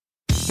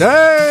Hey,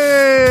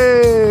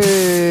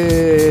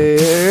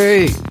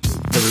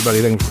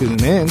 everybody, thanks for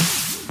tuning in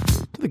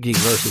to the Geek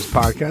Versus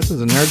podcast. This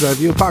is a Nerd's Eye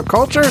View of Pop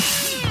Culture,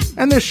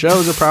 and this show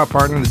is a proud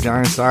partner of the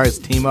Giant Size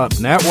Team Up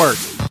Network.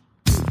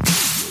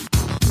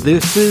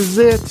 This is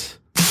it.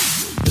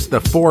 It's the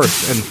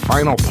fourth and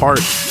final part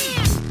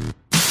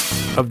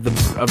of the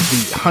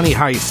Honey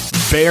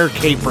Heist Bear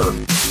Caper.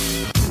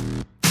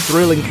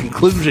 Thrilling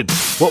conclusion.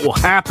 What will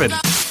happen?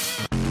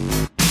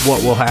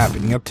 What will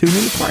happen? You have to tune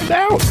in to find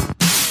out.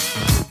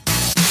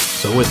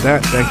 So with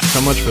that, thank you so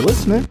much for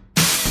listening.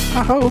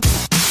 I hope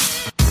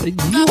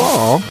that you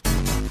all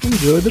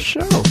enjoy the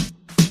show.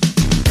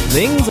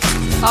 Things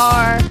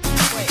are... Wait,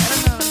 I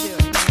don't know what I'm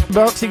doing.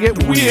 About to get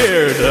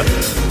weird.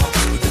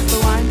 The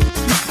line?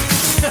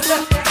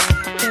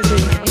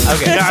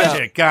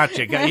 Okay,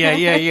 gotcha.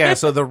 Yeah.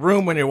 So the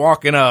room when you're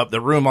walking up,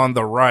 the room on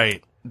the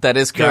right. That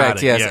is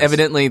correct, yes.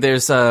 Evidently,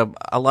 there's a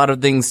lot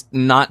of things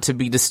not to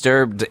be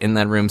disturbed in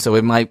that room, so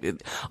it might...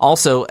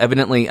 Also,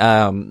 evidently,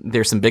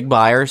 there's some big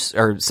buyers,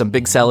 or some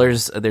big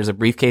sellers. There's a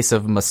briefcase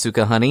of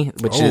Masuka honey,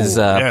 which is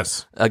a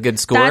good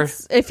score.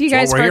 That's, if you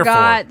guys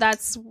forgot,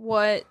 that's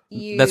what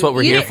you... That's what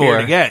we're here for.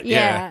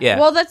 Yeah.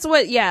 Well, that's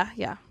what... Yeah.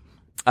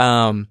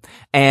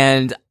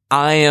 And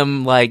I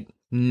am,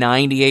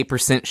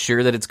 98%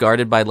 sure that it's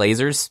guarded by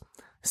lasers,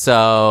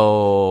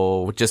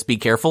 so just be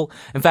careful.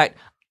 In fact...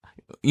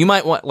 You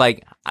might want,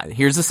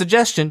 here's a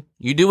suggestion.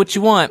 You do what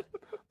you want,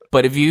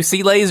 but if you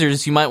see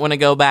lasers, you might want to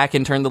go back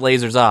and turn the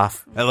lasers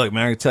off. Hey, look,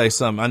 man, I can tell you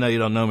something. I know you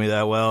don't know me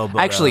that well, but...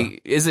 Actually,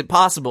 is it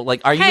possible?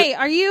 Are you... Hey,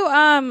 are you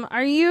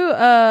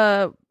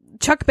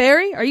Chuck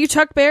Berry? Are you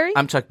Chuck Berry?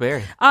 I'm Chuck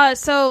Berry.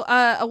 So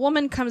a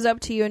woman comes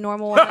up to you, a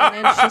normal woman,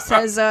 and she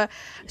says,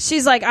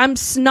 she's like, I'm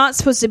not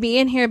supposed to be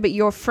in here, but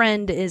your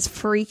friend is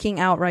freaking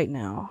out right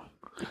now.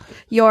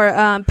 Your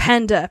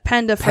Panda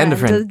friend.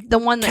 The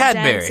one that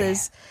Cadbury.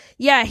 dances.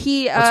 Yeah,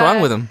 he... What's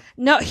wrong with him?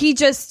 No, he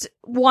just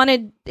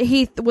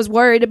he was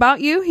worried about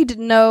you. He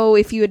didn't know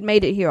if you had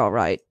made it here all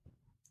right.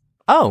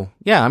 Oh,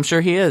 yeah, I'm sure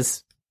he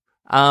is.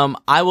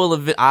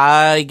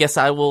 I guess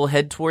I will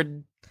head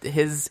toward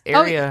his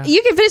area. Oh,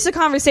 you can finish the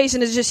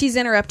conversation. It's just she's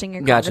interrupting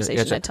your conversation.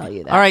 Gotcha. I tell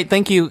you that. All right,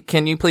 thank you.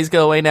 Can you please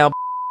go away now?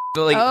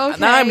 Okay. No,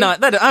 I'm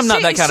not that kind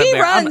of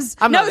bear. Runs.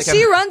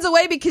 She runs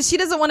away because she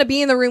doesn't want to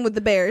be in the room with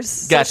the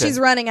bears. Gotcha. So she's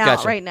running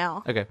out right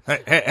now. Okay.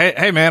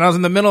 Hey, man, I was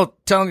in the middle of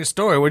telling you a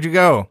story. Where'd you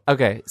go?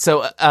 Okay,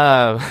 so,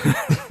 I'm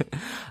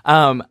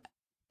not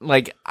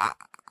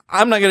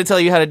going to tell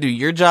you how to do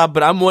your job,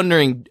 but I'm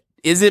wondering,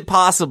 is it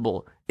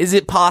possible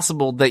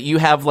that you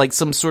have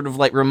some sort of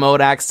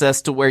remote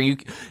access to where you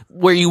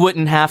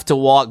wouldn't have to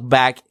walk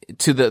back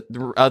to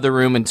the other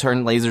room and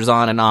turn lasers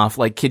on and off?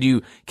 Could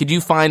you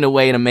find a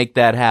way to make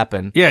that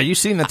happen? Yeah, you've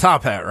seen the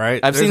top hat, right?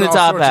 I've seen the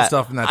top hat. Of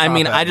stuff in that top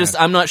hat,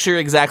 I'm not sure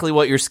exactly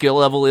what your skill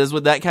level is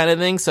with that kind of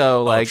thing.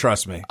 So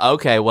trust me.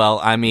 Okay, well,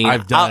 I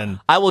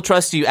will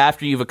trust you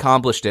after you've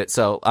accomplished it.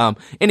 So,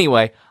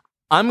 anyway,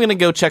 I'm going to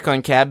go check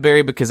on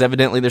Cadbury because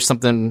evidently there's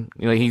something,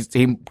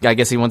 I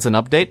guess he wants an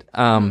update.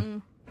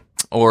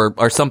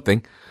 Or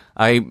something.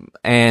 You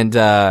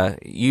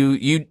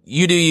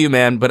do you,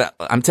 man, but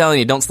I'm telling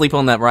you, don't sleep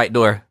on that right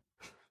door.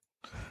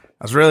 I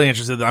was really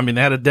interested. I mean,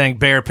 they had a dang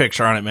bear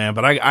picture on it, man,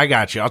 but I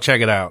got you. I'll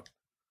check it out.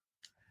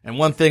 And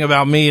one thing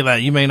about me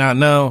that you may not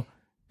know,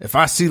 if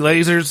I see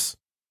lasers,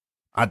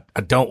 I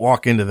don't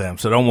walk into them,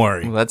 so don't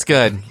worry. Well, that's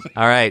good.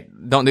 All right.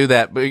 Don't do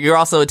that. But you're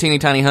also a teeny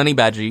tiny honey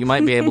badger. You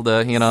might be able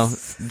to,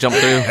 jump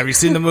through. Have you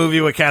seen the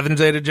movie with Catherine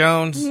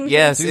Zeta-Jones?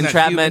 Yes,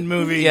 Entrapment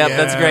movie. Yep,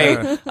 that's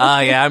great.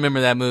 Yeah, I remember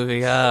that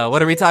movie.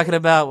 What are we talking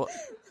about?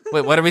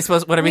 Wait, what are we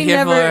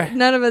here for?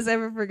 None of us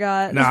ever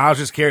forgot. No, I was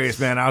just curious,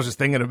 man. I was just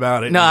thinking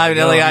about it. No, I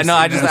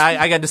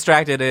got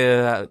distracted.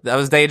 I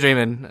was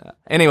daydreaming.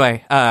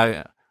 Anyway,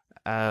 Chuck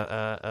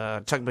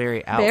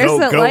Berry out. Bears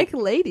that like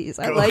ladies.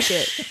 I like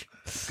it.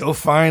 Go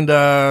find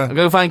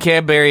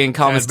Cadbury and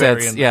call his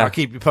tits. Yeah, I'll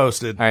keep you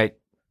posted. All right,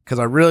 because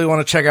I really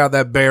want to check out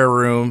that bear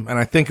room, and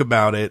I think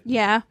about it.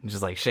 Yeah,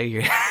 just shake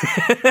your.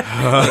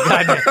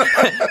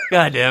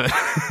 God damn it!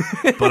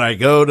 But I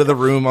go to the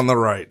room on the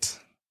right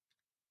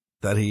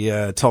that he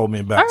told me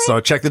about. Right. So I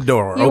check the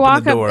door. You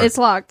open the door. It's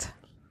locked.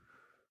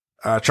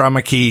 Try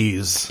my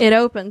keys. It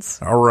opens.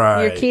 All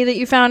right. Your key that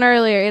you found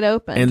earlier. It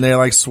opened. And they're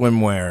like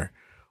swimwear.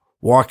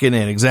 Walking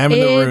in, examine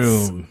the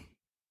room.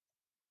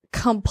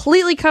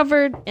 Completely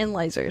covered in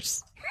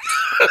lasers.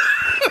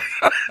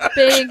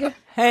 Big.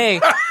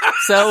 Hey,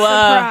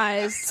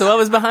 surprise. So what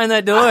was behind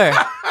that door?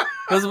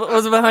 What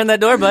was behind that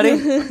door, buddy?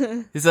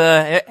 Is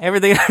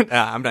everything?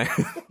 I'm not.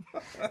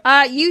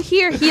 You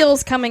hear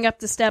heels coming up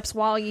the steps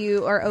while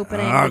you are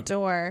opening the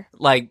door.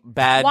 Like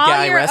bad while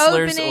guy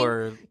wrestlers,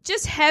 or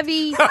just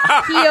heavy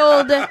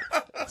heeled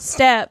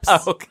steps.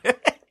 Oh, okay.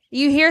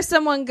 You hear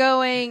someone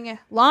going,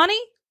 "Lonnie,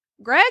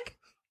 Greg,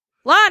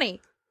 Lonnie."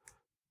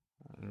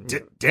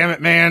 Damn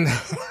it, man.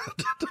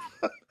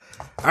 All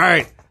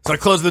right. So I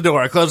close the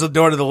door. I close the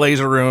door to the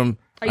laser room.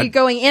 Are you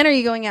going in or are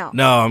you going out?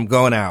 No, I'm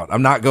going out.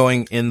 I'm not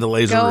going in the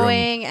laser room.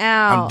 Going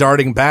out. I'm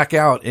darting back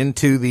out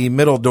into the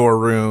middle door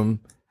room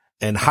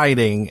and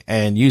hiding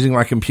and using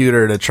my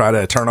computer to try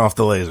to turn off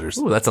the lasers.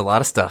 Ooh, that's a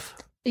lot of stuff.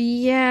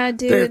 Yeah,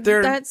 dude.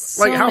 They're that's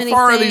so like, how many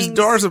far things. are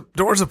these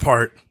doors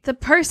apart? The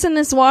person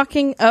is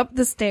walking up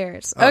the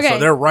stairs. Oh, Okay. so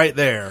they're right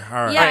there.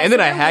 All right. Yeah. All right, and then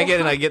so I they're hack it,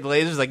 and I get the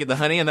lasers, I get the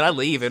honey, and then I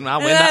leave, and I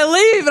win. And I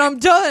leave and I'm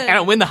done. And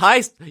I win the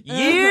heist.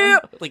 Yeah.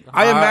 Like,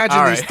 I imagine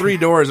all these right. 3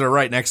 doors are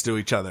right next to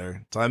each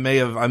other. So I may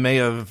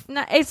have.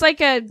 No, it's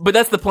like a But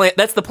that's the plan.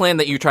 That's the plan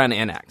that you're trying to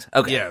enact.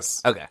 Okay. Yes.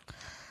 Okay.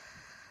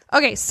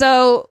 Okay,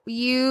 so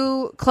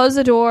you close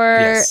the door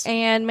Yes.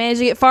 and manage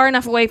to get far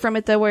enough away from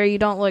it though where you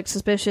don't look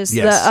suspicious.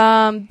 Yes.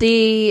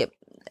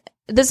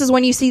 This is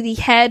when you see the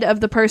head of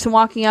the person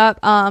walking up.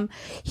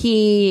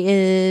 He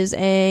is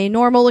a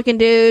normal looking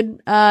dude.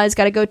 He's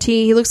got a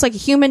goatee. He looks like a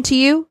human to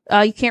you.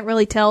 You can't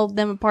really tell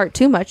them apart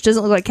too much.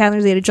 Doesn't look like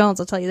Catherine Zeta-Jones,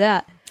 I'll tell you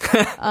that.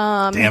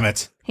 Damn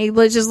it. He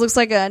just looks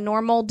like a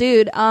normal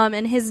dude.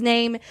 And his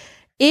name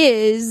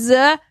is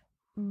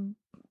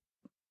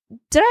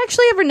did I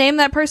actually ever name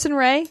that person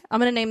Ray? I'm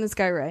going to name this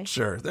guy Ray.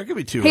 Sure. There could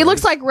be 2 He Rays.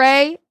 looks like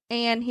Ray,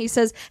 and he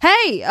says,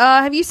 "Hey,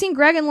 have you seen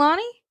Greg and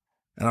Lonnie?"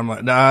 And I'm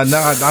like, nah,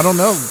 I don't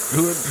know.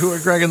 Who are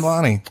Greg and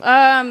Lonnie?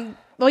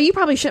 Well, you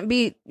probably shouldn't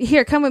be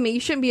here. Come with me. You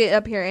shouldn't be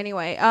up here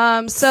anyway.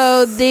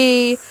 So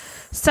these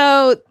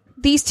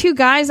 2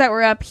 guys that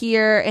were up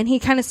here, and he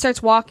kind of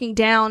starts walking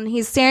down.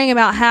 He's staring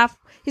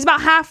he's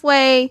about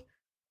halfway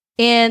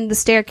in the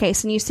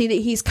staircase, and you see that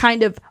he's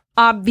kind of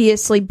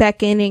obviously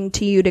beckoning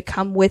to you to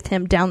come with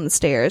him down the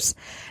stairs.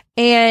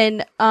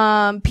 And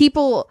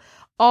people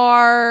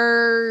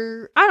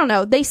are, I don't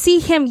know, they see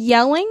him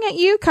yelling at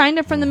you kind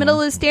of from the middle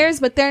of the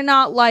stairs, but they're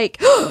not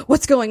like,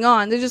 what's going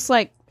on? They're just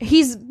like,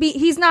 he's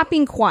not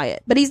being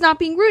quiet, but he's not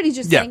being rude. He's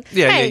just saying,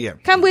 hey,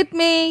 come with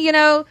me, you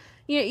know.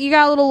 You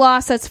got a little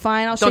lost. That's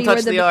fine. I'll show Don't you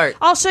touch where the art.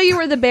 I'll show you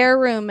where the bear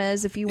room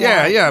is if you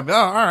want. Yeah. Oh,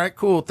 all right,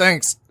 cool.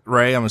 Thanks,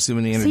 Ray. I'm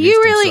assuming he So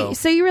introduced himself.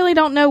 so you really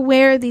don't know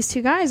where these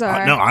 2 guys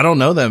are? No, I don't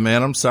know them,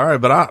 man. I'm sorry,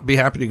 but I'll be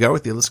happy to go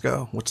with you. Let's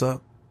go. What's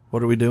up?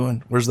 What are we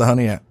doing? Where's the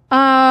honey at?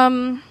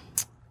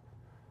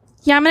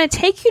 Yeah, I'm gonna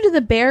take you to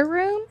the bear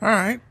room. All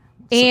right.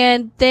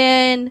 And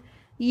then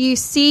you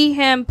see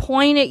him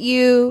point at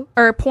you,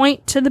 or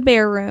point to the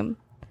bear room.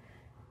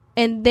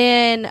 And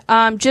then,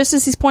 just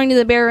as he's pointing to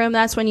the bear room,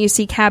 that's when you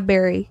see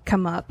Cadbury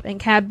come up. And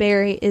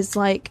Cadbury is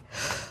like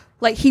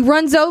he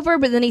runs over,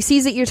 but then he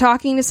sees that you're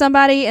talking to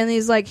somebody, and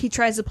he's like, he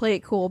tries to play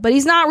it cool. But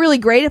he's not really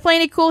great at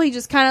playing it cool. He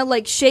just kind of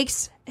like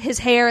shakes his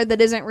hair that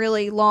isn't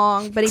really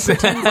long, but he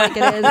pretends like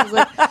it is. He's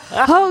like,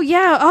 oh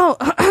yeah,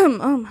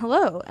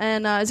 hello.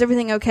 And, is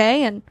everything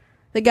okay? And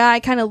the guy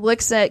kind of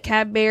looks at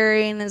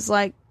Cadbury and is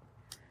like,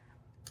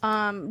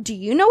 do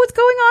you know what's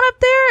going on up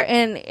there?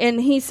 And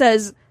he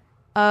says,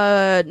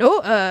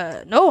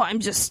 no, I'm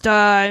just,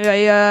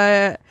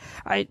 I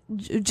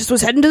just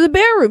was heading to the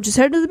bear room.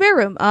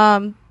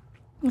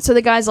 So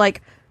the guy's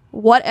like,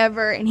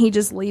 whatever, and he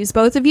just leaves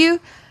both of you.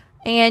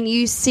 And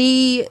you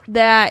see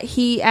that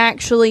he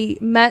actually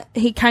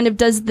he kind of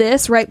does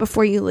this right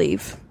before you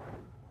leave.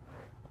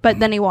 But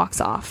then he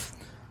walks off.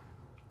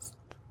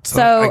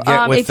 So,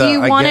 if you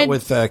wanted... I get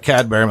with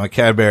Cadbury, my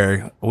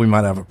Cadbury, we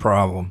might have a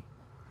problem.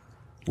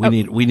 We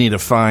need to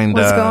find...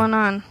 What's going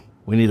on?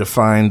 We need to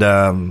find...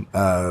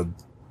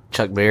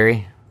 Chuck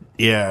Berry.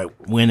 Yeah,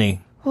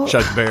 Winnie. Well,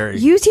 Chuck Berry.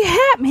 Use your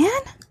hat,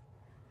 man.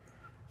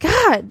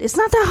 God, it's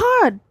not that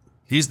hard.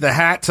 Use the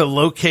hat to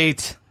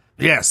locate...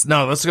 Yes,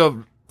 no, let's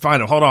go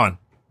find him. Hold on.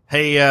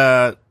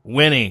 Hey,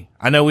 Winnie.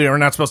 I know we're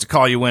not supposed to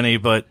call you Winnie,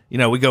 but, you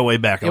know, we go way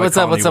back. Hey, what's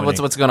up? What's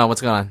going on?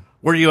 What's going on?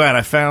 Where are you at?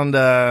 I found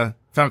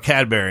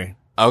Cadbury.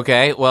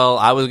 Okay, well,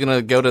 I was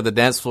gonna go to the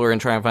dance floor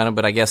and try and find him,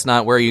 but I guess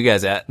not. Where are you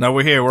guys at? No,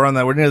 we're here.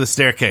 We're near the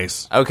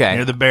staircase. Okay.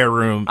 Near the bear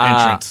room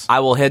entrance.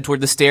 I will head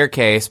toward the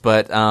staircase,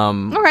 but, All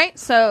right,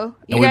 so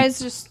you guys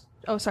just...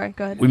 Oh, sorry,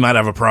 go ahead. We might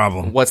have a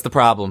problem. what's the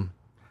problem?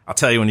 I'll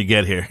tell you when you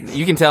get here.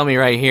 You can tell me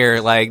right here.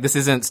 Like, this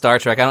isn't Star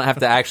Trek. I don't have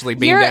to actually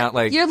beam down.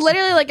 Like, you're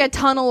literally like a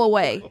tunnel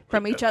away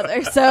from each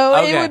other. So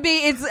Okay. it would be,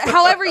 it's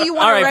however you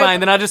want All to right, fine,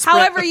 then I'll just sprint-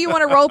 however you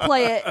want to role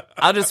play it.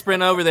 I'll just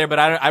sprint over there, but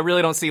I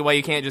really don't see why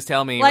you can't just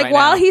tell me. Like right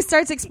while now. he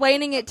starts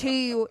explaining it to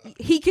you,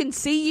 he can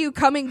see you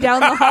coming down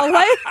the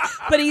hallway,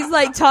 but he's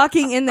like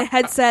talking in the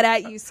headset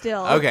at you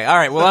still. Okay, all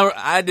right. Well,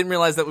 I didn't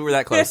realize that we were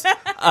that close.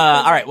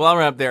 All right, well, I'm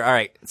up there. All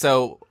right,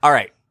 so, all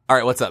right,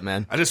 what's up,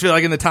 man? I just feel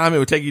like in the time it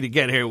would take you to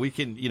get here, we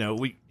can,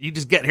 you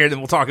just get here, then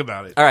we'll talk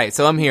about it. All right,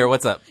 so I'm here.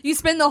 What's up? You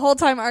spend the whole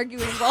time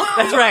arguing.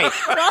 That's right.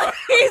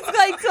 He's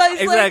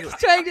like Exactly.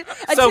 trying to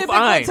a So typical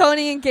fine.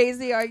 Tony and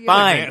Casey argument.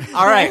 Fine.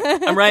 All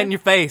right, I'm right in your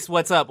face.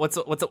 What's up? What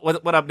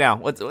up now?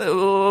 What's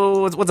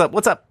up?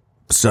 What's up?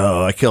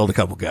 So I killed a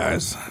couple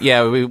guys.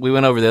 Yeah, we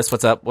went over this.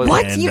 What's up?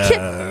 What? And, You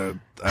can-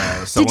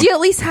 Did you at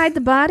least hide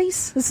the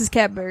bodies? This is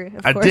Cadbury,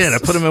 of I course. did. I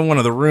put them in one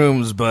of the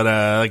rooms, but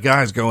the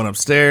guy's going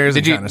upstairs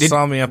and kind of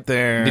saw me up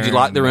there. Did you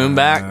lock the room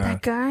back?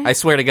 That guy? I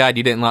swear to God,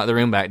 you didn't lock the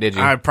room back, did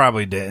you? I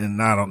probably didn't.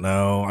 I don't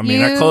know. I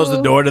mean, I closed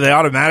the door. Do they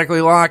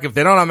automatically lock? If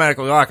they don't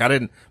automatically lock, I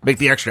didn't make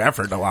the extra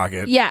effort to lock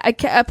it. Yeah,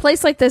 a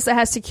place like this that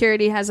has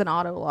security has an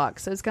auto lock,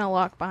 so it's going to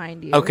lock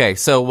behind you. Okay,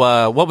 so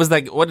what was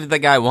that? What did that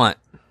guy want?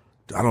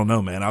 I don't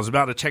know, man. I was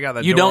about to check out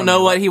that. You door don't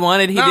know what he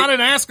wanted? I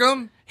didn't ask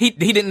him. He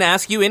didn't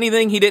ask you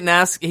anything? He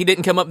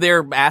didn't come up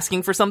there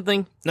asking for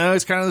something? No,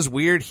 he's kind of this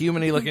weird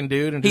human-y looking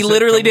dude. And he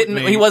literally didn't,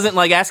 he wasn't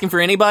like asking for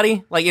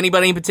anybody? Like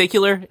anybody in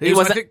particular? He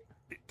wasn't.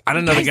 I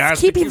don't know the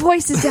guys. Keep your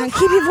voices down.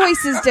 Keep your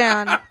voices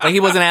down. Like he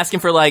wasn't asking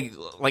for like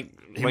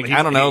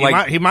I don't know.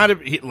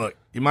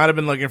 He might have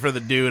been looking for the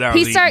dude.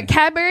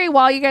 Cadbury,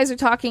 while you guys are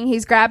talking,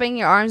 he's grabbing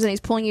your arms and he's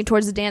pulling you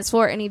towards the dance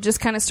floor, and he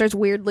just kind of starts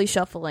weirdly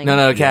shuffling.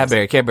 No,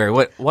 Cadbury.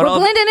 What? We're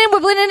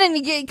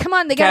blending in. Come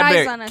on, they got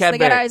eyes on us. They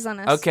got eyes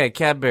on us. Okay,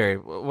 Cadbury.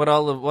 What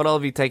all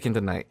have you taken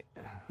tonight?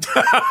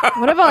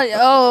 What about?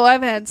 Oh,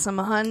 I've had some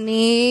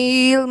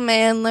honey,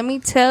 man. Let me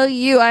tell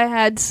you, I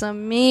had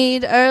some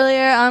mead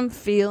earlier. I'm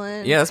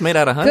feeling it's made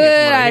out of honey.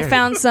 Good. I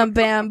found some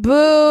bamboo.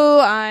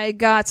 I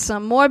got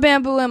some more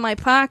bamboo in my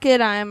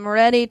pocket. I'm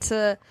ready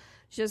to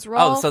just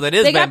roll. Oh, so that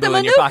is they bamboo got the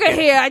in your Manuka pocket.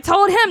 here. I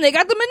told him they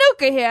got the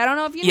Manuka here. I don't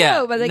know if you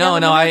know, but they got the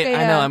Manuka here.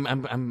 I know. I'm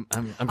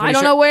pretty sure. I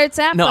don't know where it's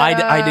at. No,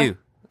 but, I do.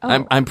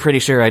 Oh. I'm pretty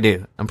sure I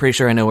do. I'm pretty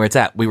sure I know where it's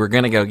at. We were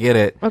gonna go get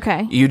it.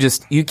 Okay. You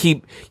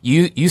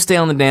stay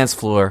on the dance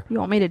floor. You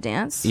want me to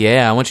dance?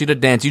 Yeah, I want you to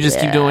dance. You just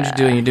keep doing what you're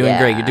doing. You're doing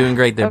great. You're doing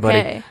great there,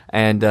 buddy.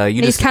 And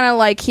he's kind of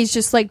like he's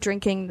just like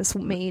drinking this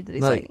mead.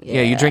 That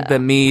he's you drink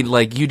that mead.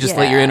 Like you just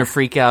let your inner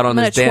freak out on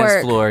this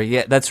dance floor.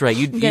 Yeah, that's right.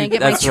 I'm gonna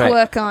get my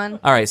twerk on.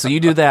 All right, so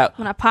you do that. I'm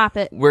gonna pop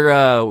it.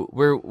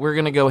 We're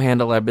gonna go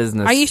handle our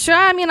business. Are you sure?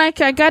 I mean, I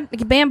got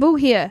bamboo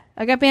here.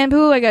 I got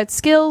bamboo. I got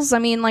skills. I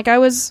mean, like I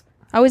was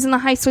in the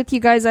heist with you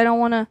guys. I don't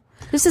want to.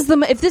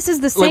 If this is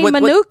the same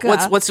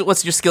Manuka.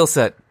 What's your skill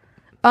set?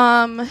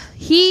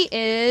 He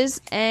is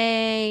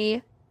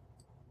in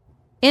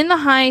the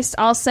heist.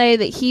 I'll say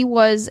that he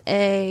was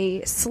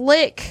I'll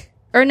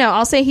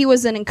say he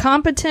was an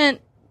incompetent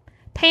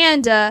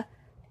panda,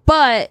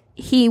 but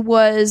he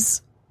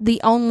was the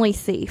only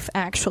thief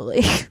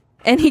actually,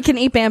 and he can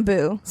eat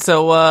bamboo.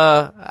 So,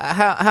 how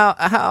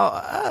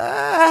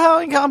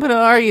incompetent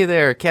are you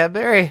there,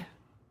 Cadbury?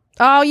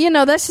 Oh,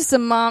 that's just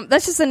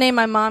a name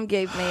my mom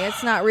gave me.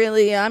 It's not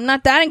really, I'm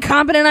not that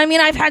incompetent. I mean,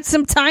 I've had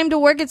some time to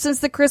work it since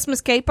the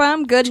Christmas caper.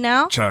 I'm good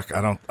now. Chuck, I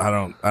don't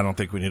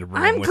think we need to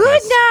bring him with good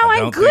us. now.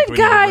 I'm good,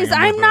 guys.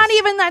 I'm not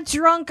even that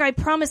drunk. I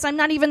promise. I'm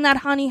not even that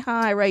honey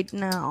high right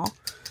now.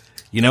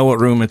 You know what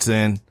room it's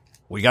in?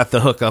 We got the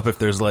hookup if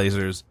there's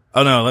lasers.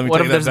 Oh no, let me What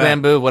take if that there's back.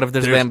 bamboo? What if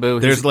there's bamboo?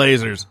 There's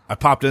lasers. I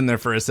popped in there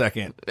for a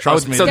second.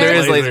 Trust me. So there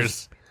is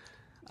lasers.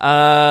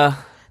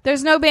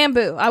 There's no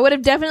bamboo. I would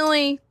have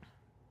definitely.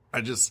 I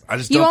just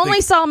you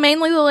only saw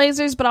mainly the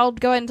lasers, but I'll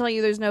go ahead and tell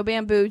you there's no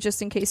bamboo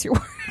just in case you're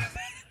worried.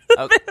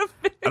 I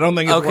don't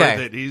think it's worth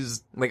it.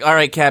 He's like, all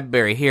right,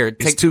 Cadbury, here.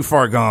 He's too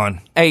far gone.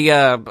 Hey,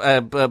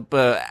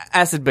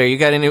 Acid Bear, you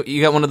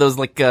got one of those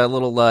like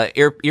little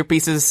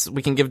earpieces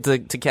we can give to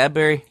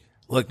Cadbury?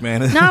 Look,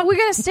 man. No, we're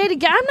gonna stay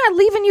together. I'm not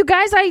leaving you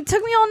guys. It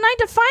took me all night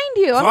to find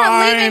you. I'm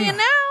not leaving you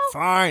now.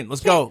 Fine,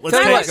 let's go. You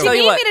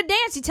need me to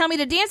dance. You tell me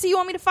to dance, or you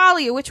want me to follow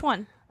you? Which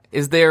one?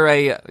 Is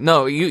there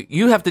no?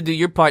 You have to do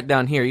your part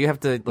down here. You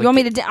have to. Like, you want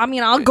me to?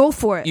 I'll go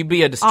for it. You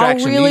be a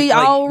distraction.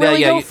 I'll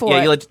really go for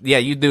it.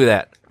 You do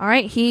that. All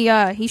right.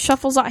 He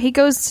shuffles out. He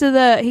goes to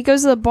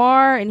the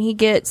bar and he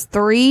gets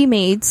 3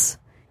 meads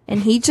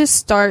and he just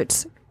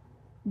starts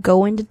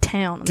going to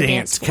town. On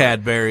dance,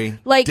 Cadbury.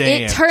 Like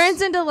dance. It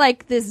turns into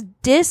like this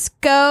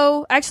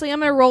disco. Actually, I'm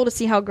gonna roll to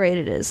see how great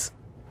it is.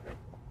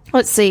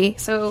 Let's see.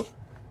 So,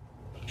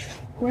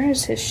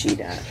 where's his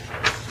sheet at?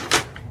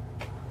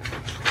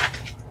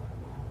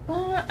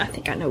 I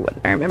think I know what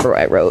I remember what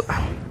I wrote.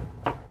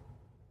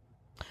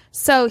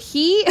 So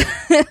he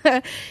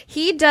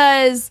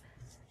does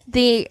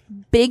the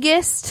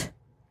biggest,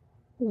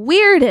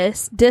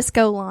 weirdest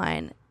disco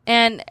line,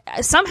 and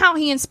somehow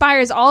he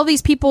inspires all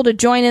these people to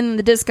join in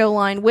the disco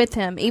line with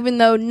him, even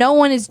though no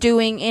one is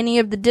doing any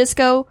of the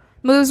disco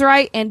moves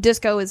right, and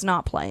disco is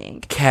not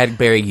playing.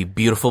 Cadbury, you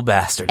beautiful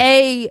bastard.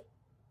 A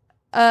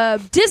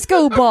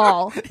disco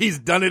ball. He's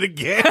done it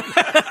again.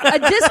 A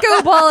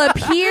disco ball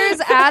appears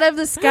out of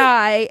the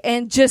sky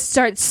and just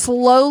starts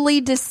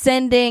slowly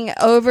descending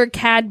over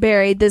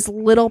Cadbury, this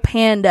little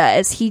panda,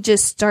 as he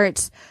just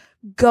starts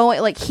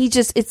going. Like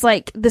it's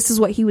like this is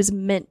what he was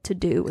meant to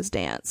do, was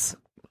dance.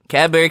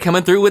 Cadbury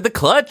coming through with the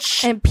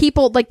clutch. And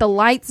people, like the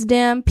lights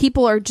dim,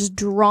 people are just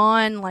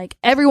drawn, like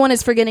everyone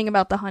is forgetting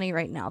about the honey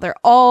right now. They're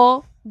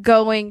all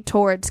going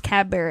towards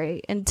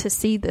Cadbury and to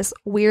see this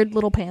weird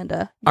little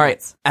panda. All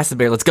right, Acid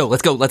Bear, let's go. Go up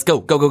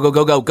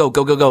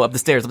the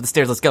stairs, let's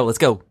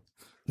go.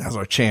 Now's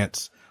our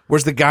chance.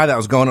 Where's the guy that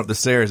was going up the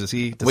stairs? Is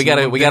he? We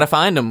gotta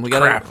find him. We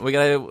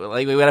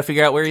gotta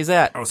figure out where he's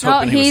at. I was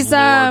hoping he was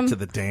lured to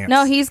the dance.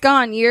 No, he's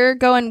gone. You're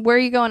going. Where are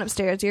you going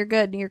upstairs? You're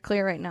good. You're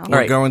clear right now.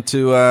 We're going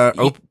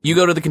to. You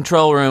go to the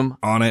control room.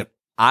 On it.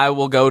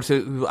 I'll go to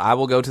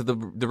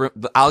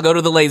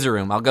the laser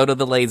room. I'll go to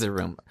the laser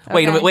room.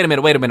 Okay. Wait a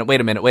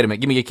minute.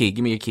 Give me your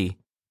key.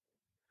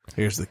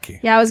 Here's the key.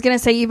 Yeah, I was gonna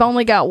say you've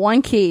only got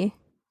one key.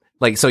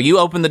 Like, so you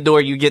open the door,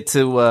 you get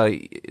to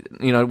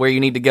where you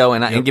need to go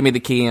and give me the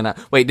key. And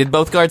wait, did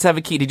both guards have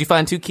a key? Did you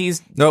find 2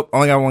 keys? Nope,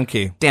 only got 1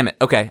 key. Damn it.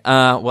 Okay.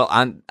 Well,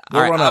 I'm.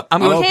 We'll all right, run up.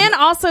 You can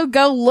also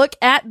go look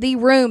at the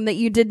room that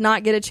you did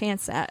not get a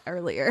chance at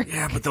earlier.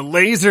 Yeah, but the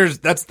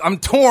lasers. I'm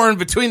torn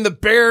between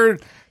the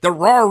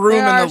raw room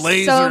There and the are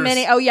lasers. so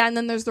many. Oh yeah, and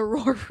then there's the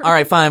raw room. All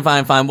right, fine.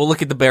 We'll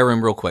look at the bear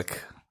room real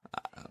quick.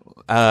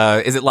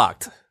 Is it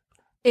locked?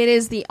 It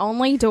is the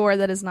only door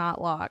that is not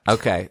locked.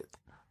 Okay.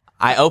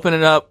 I open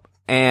it up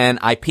and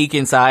I peek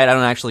inside. I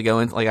don't actually go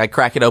in. Like I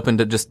crack it open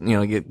to just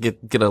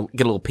get a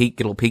little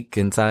peek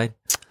inside.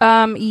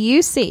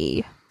 You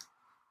see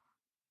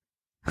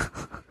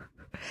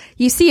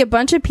a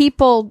bunch of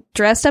people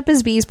dressed up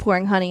as bees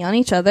pouring honey on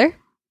each other.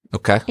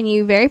 Okay. And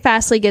you very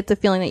fastly get the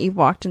feeling that you've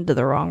walked into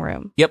the wrong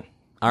room. Yep.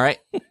 All right.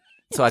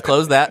 So I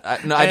close that.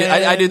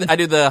 I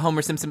do the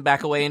Homer Simpson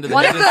back away into the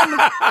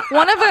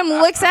One of them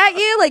looks at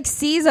you, like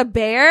sees a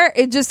bear.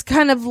 It just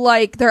kind of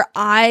like their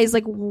eyes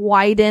like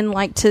widen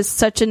like to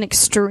such an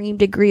extreme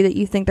degree that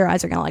you think their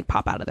eyes are gonna like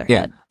pop out of their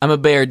head. I'm a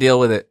bear. Deal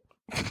with it.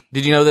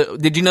 Did you know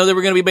there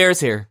were gonna be bears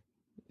here,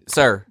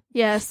 sir?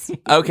 Yes.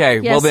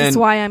 Okay. Yes, well then, that's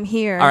why I'm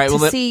here. All right, to well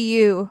then, see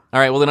you. All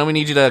right. Well then, I'm gonna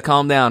need you to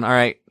calm down. All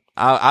right.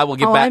 I will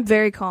get back. I'm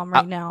very calm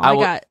right now. I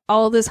got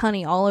all this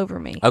honey all over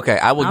me. Okay.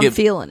 I'm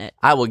feeling it.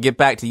 I will get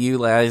back to you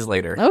guys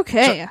later.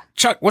 Okay.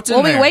 Chuck, what's in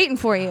there? there? We'll be waiting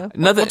for you.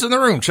 Nothing. What's in the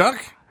room,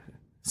 Chuck?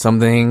 Some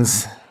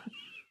things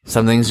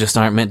just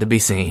aren't meant to be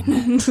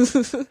seen.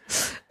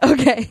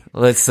 Okay.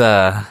 Let's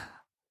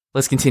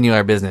continue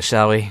our business,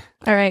 shall we?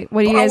 All right.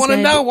 What do you guys want to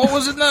gonna know do? what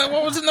was in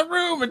the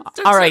room.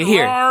 All right,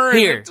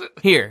 here.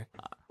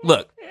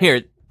 Look,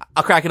 here.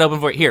 I'll crack it open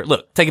for you. Here,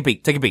 look. Take a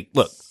peek.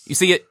 Look. You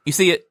see it?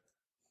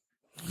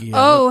 Yeah,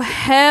 Oh,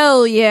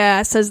 hell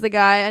yeah, says the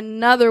guy.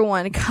 Another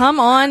one. Come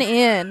on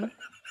in.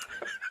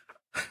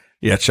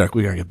 Yeah, Chuck,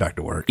 we gotta get back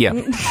to work. Yeah.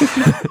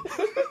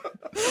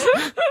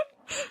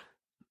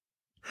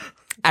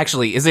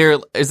 Actually, is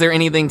there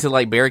anything to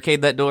like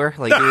barricade that door?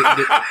 Like,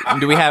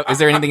 do we have? Is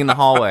there anything in the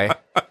hallway?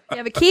 You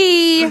have a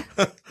key.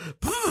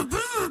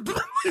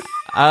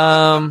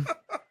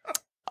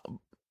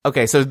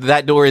 Okay, so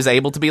that door is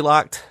able to be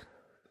locked.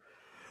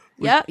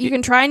 Yep, you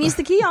can try and use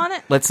the key on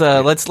it. Let's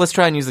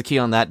try and use the key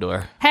on that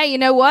door. Hey, you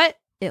know what?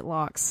 It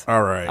locks.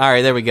 All right. All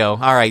right, there we go.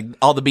 All right,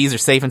 all the bees are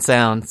safe and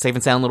sound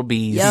little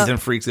bees. Yep. Season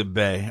Freaks at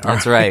Bay.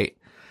 That's right.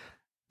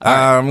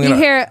 You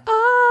hear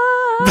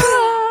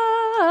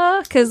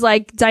because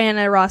like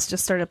Diana Ross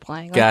just started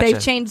playing. Like Gotcha.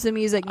 they've changed the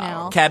music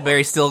now.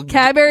 Cadbury has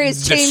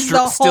changed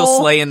the still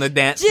whole slaying the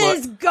dance floor.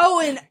 just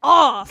going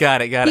off.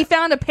 Got it. He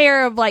found a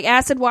pair of like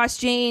acid wash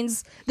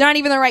jeans. They're not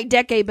even the right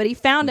decade, but he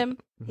found them.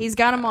 He's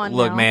got them on.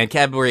 Look, now. man,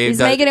 Cadbury. He's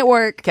making it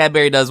work.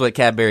 Cadbury does what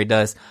Cadbury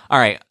does. All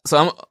right,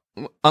 so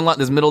I'm unlock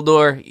this middle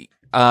door.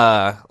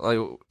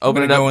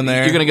 Open it up. Go in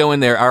there. You're gonna go in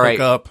there. All right.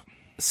 Hook up.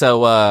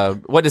 So,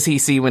 what does he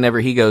see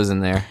whenever he goes in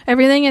there?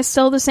 Everything is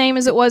still the same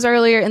as it was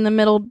earlier in the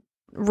middle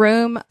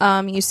room.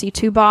 You see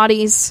 2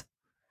 bodies.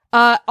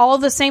 All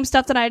the same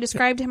stuff that I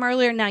described to him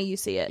earlier. Now you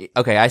see it.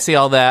 Okay, I see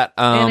all that.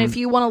 And if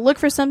you want to look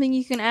for something,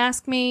 you can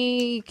ask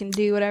me. You can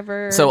do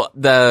whatever. So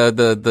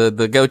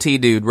the goatee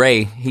dude,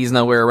 Ray, he's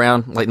nowhere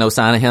around. Like no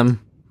sign of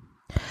him.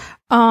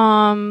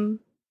 No.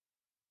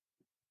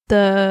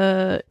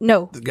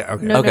 Okay.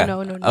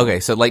 No.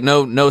 Okay, so like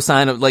no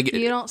sign of like.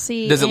 You don't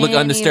see. Does it look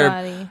undisturbed?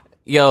 anybody.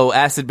 Yo,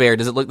 Acid Bear,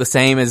 does it look the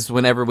same as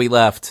whenever we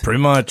left? Pretty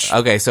much.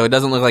 Okay, so it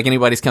doesn't look like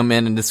anybody's come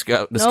in and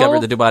discovered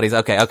the 2 bodies.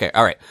 Okay,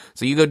 all right.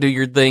 So you go do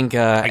your thing.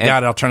 I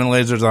got it. I'll turn the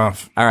lasers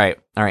off. All right.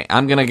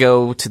 I'm gonna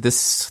go to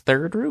this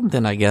 3rd room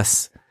then, I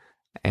guess.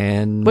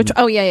 And Which?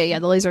 Oh yeah.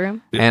 The laser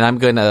room. and I'm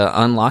gonna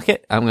unlock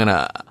it. I'm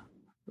gonna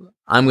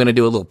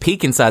do a little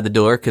peek inside the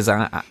door because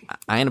I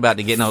ain't about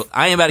to get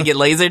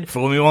lasered.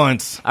 Fool me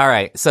once. All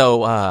right. So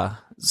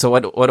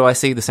what do I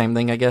see? The same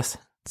thing, I guess.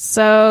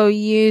 So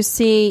you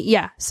see,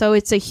 so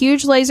it's a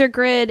huge laser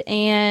grid,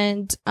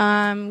 and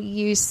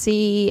you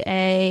see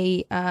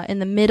in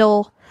the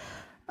middle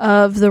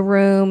of the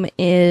room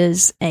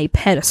is a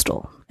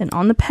pedestal, and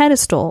on the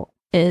pedestal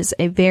is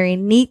a very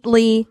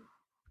neatly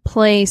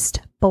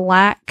placed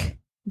black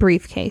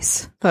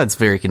briefcase That's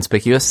very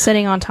conspicuous.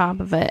 sitting on top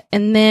of it.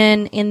 And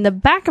then in the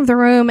back of the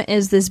room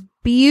is this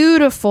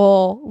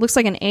beautiful, looks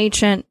like an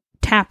ancient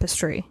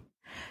tapestry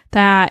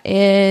that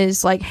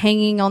is like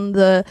hanging on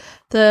the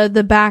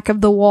back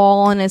of the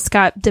wall, and it's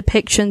got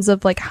depictions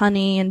of like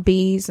honey and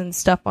bees and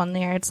stuff on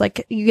there. It's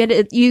like you get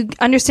it, you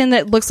understand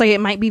that it looks like it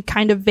might be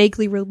kind of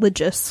vaguely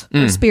religious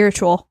or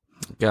spiritual.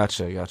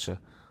 Gotcha.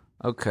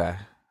 Okay.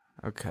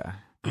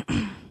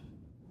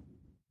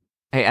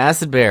 Hey,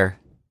 Acid Bear,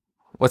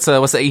 what's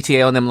the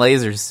ETA on them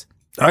lasers?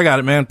 I got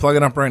it, man. Plug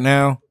it up right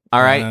now.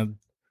 All right.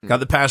 Got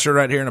the password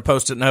right here in a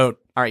Post-it note.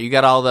 All right, you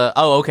got all the.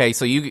 Oh, okay.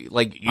 So you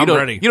I'm don't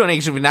ready. you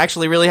don't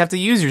actually really have to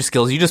use your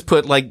skills. You just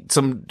put like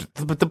some.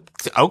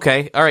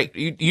 Okay, all right.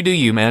 You do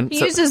you, man. He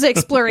So- uses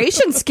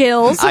exploration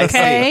skills.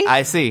 Okay.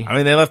 I see. I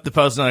mean, they left the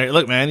Post-it note here.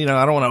 Look, man,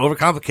 I don't want to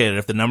overcomplicate it.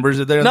 If the numbers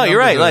are there, No, the you're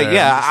right. numbers are Like, there.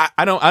 yeah,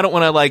 I don't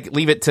want to like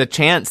leave it to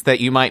chance that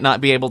you might not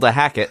be able to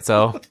hack it.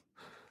 So,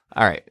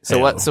 All right. So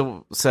what?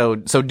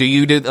 So do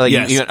you do like?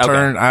 Yes.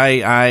 Turn.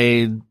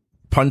 I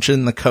punch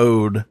in the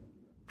code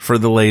for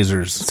the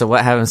lasers. So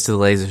what happens to the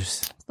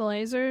lasers? The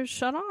lasers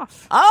shut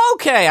off.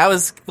 Okay, I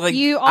was like,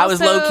 I was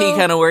low key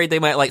kind of worried they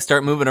might like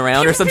start moving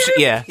around or some shit.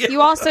 Yeah.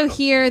 You also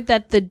hear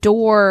that the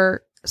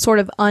door sort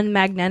of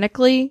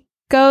unmagnetically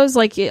goes,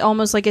 like it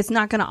almost like it's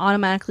not going to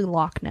automatically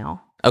lock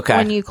now. Okay.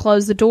 When you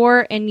close the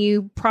door, and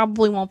you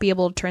probably won't be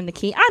able to turn the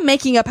key. I'm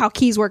making up how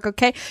keys work.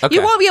 Okay.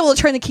 You won't be able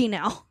to turn the key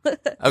now.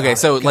 Okay,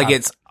 so like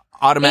it's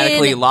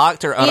automatically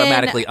locked or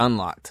automatically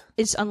unlocked?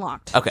 It's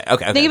unlocked. Okay.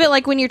 Think of it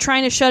like when you're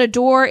trying to shut a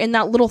door and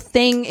that little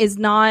thing is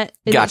not,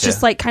 it's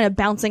just like kind of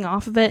bouncing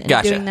off of it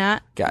and doing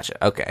that.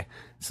 Gotcha. Okay.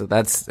 So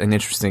that's an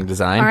interesting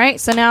design. All right.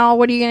 So now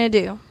what are you going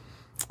to do?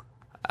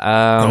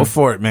 Go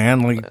for it,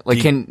 man.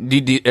 Like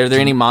are there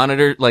any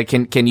monitor? Like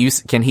can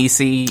he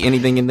see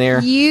anything in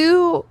there?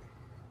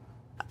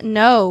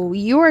 No,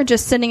 you are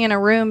just sitting in a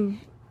room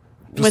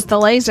with the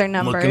laser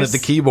numbers. Looking at the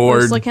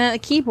keyboard. Just looking at the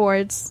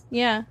keyboards.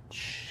 Yeah.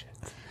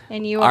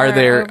 And you are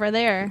over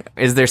there.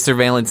 Is there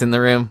surveillance in the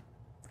room?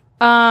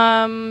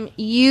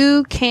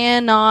 You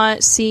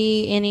cannot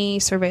see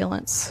any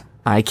surveillance.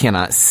 I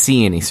cannot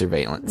see any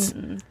surveillance.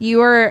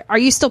 Are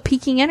you still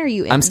peeking in, or are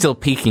you in? I'm still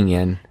peeking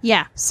in.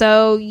 Yeah.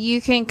 So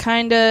you can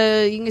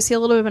see a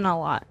little bit, but not a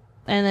lot.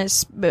 And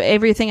it's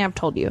everything I've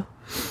told you.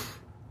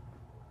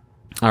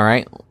 All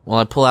right. Well,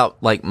 I pull out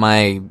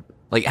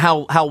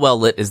how well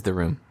lit is the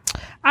room?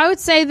 I would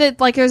say that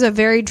there's a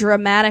very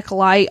dramatic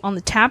light on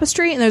the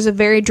tapestry, and there's a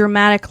very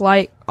dramatic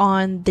light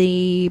on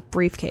the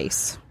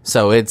briefcase.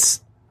 So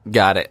it's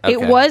got it. Okay.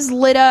 It was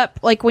lit up.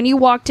 Like when you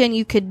walked in,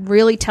 you could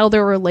really tell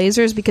there were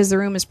lasers because the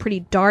room is pretty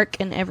dark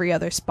in every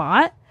other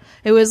spot.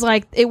 It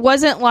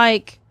wasn't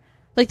like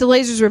the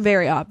lasers were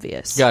very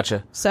obvious.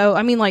 Gotcha. So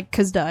I mean,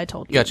 because I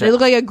told you, gotcha. They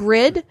look like a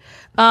grid.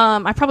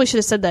 I probably should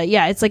have said that.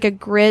 Yeah, it's like a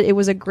grid. It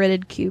was a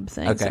gridded cube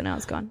thing. Okay. So now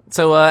it's gone.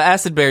 So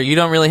Acid Bear, you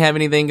don't really have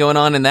anything going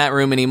on in that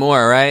room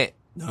anymore, right?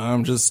 No,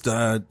 I'm just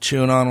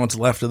chewing on what's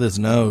left of this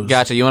nose.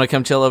 Gotcha. You want to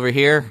come chill over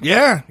here?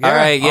 Yeah. All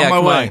right. Yeah. On my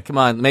way. Come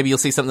on. Maybe you'll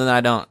see something that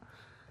I don't.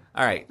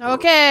 All right.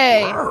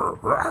 Okay.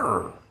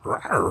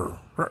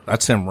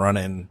 That's him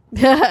running.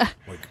 All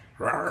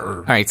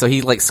right. So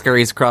he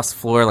scurries across the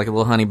floor like a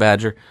little honey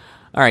badger.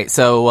 All right.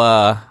 So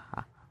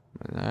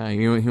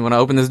you want to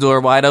open this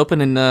door wide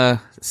open and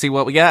see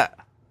what we got?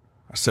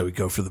 So we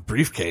go for the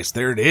briefcase.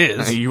 There it is.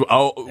 Lit. So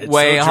are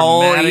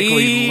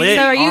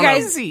you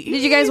guys? Did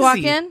you guys walk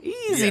in? Easy.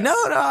 Yes. No.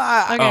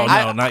 Okay.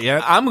 No, not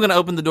yet. I'm gonna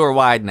open the door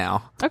wide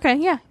now. Okay.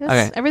 Yeah.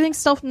 Okay. Everything's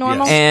still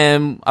normal. Yes.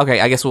 And okay,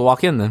 I guess we'll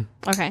walk in then.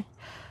 Okay.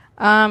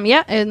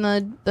 Yeah,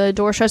 and the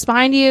door shuts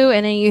behind you,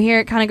 and then you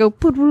hear it kind of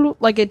go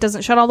like it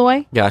doesn't shut all the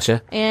way.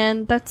 Gotcha.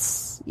 And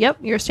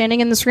you're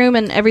standing in this room,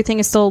 and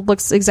everything still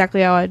looks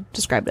exactly how I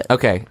described it.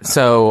 Okay,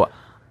 so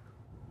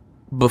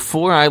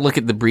before I look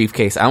at the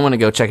briefcase, I want to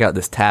go check out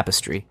this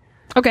tapestry.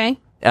 Okay.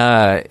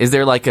 Is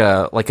there like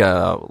a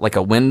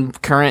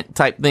wind current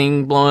type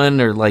thing blowing,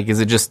 or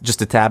is it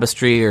just a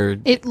tapestry, or?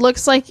 It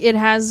looks like it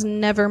has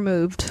never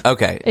moved.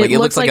 Okay, it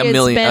looks like a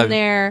million. It's been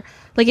there.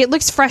 It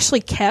looks freshly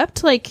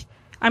kept.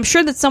 I'm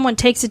sure that someone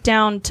takes it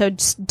down to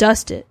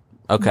dust it.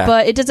 Okay.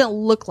 But it doesn't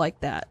look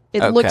like that.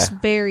 It looks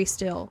very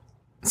still.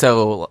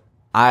 So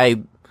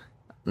I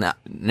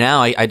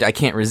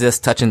can't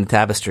resist touching the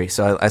tapestry.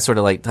 So I sort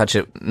of touch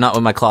it, not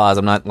with my claws.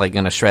 I'm not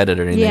going to shred it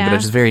or anything, but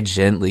just very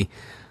gently.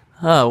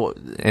 Oh,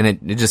 and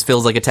it just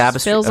feels like a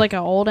tapestry. It feels like an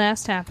old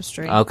ass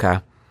tapestry. Okay.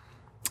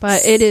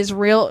 But it is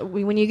real.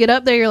 When you get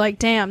up there, you're like,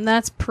 damn,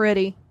 that's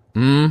pretty.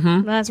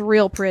 Mm-hmm. That's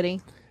real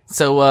pretty.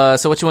 So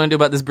what you want to do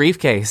about this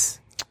briefcase?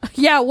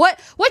 Yeah, what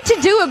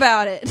to do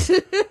about it?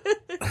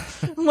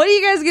 What are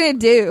you guys gonna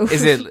do?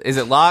 Is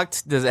it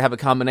locked? Does it have a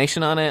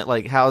combination on it?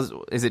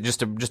 Is it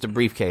just a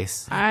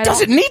briefcase? Does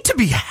it need to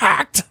be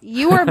hacked?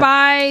 You are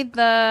by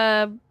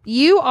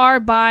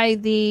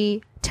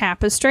the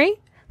tapestry.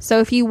 So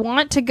if you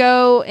want to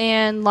go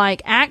and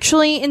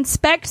actually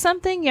inspect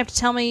something, you have to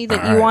tell me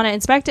that you want to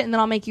inspect it, and then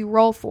I'll make you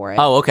roll for it.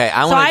 Oh, okay.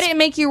 I didn't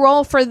make you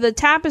roll for the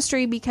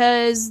tapestry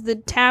because the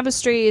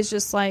tapestry is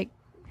just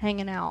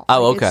hanging out.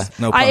 Oh, okay.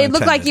 No pun intended. It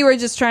looked like you were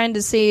just trying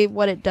to see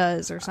what it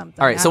does or something.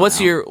 All right. So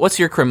what's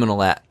your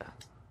criminal at?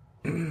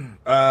 I'm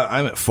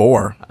at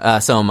 4.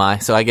 So am I.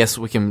 So I guess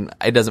we can.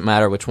 It doesn't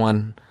matter which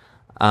one.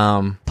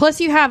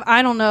 Plus, you have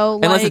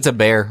unless it's a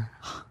bear.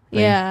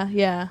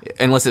 Yeah.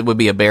 Unless it would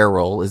be a bear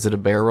roll. Is it a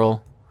bear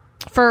roll?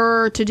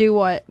 To do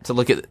what? To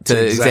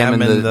examine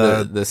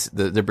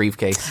the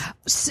briefcase.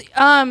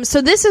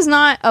 So this is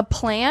not a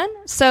plan,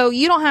 so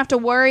you don't have to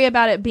worry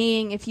about it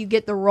being if you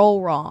get the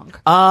roll wrong.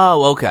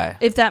 Oh, okay.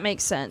 If that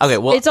makes sense. Okay,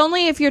 well, it's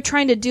only if you're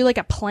trying to do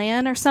a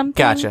plan or something.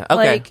 Gotcha.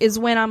 Okay. Is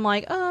when I'm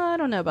I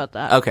don't know about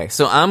that. Okay,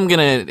 so I'm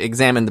gonna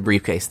examine the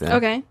briefcase then.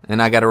 Okay.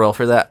 And I got to roll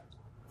for that.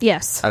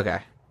 Yes. Okay.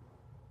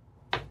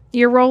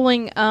 You're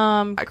rolling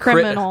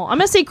criminal. I'm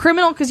gonna say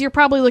criminal because you're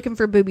probably looking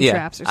for booby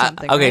traps or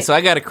something. Okay, right? so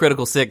I got a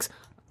critical 6.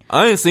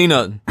 I ain't seen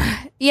nothing.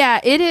 Yeah,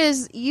 it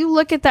is. You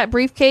look at that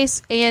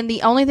briefcase, and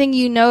the only thing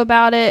you know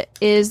about it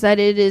is that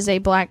it is a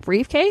black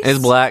briefcase. It's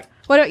black.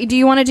 What do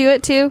you want to do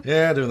it too?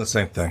 Yeah, doing the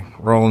same thing.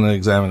 Rolling to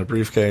examine the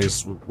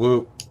briefcase.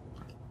 Whoop.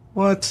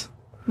 What?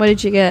 What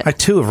did you get? I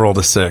too have rolled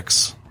a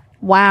 6.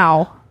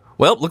 Wow.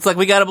 Well, looks like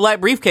we got a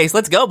black briefcase.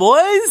 Let's go,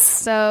 boys.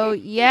 So,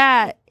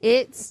 yeah,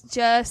 it's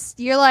just,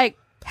 you're like,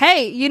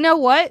 hey, you know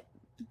what?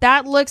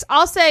 That looks,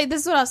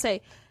 this is what I'll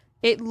say.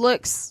 It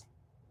looks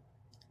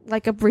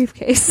like a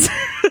briefcase.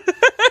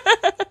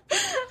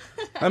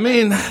 I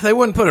mean, they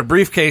wouldn't put a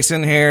briefcase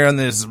in here on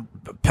this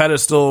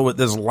pedestal with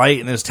this light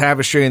and this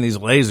tapestry and these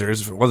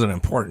lasers if it wasn't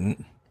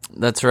important.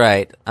 That's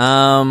right.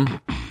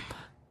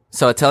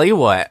 So I tell you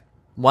what.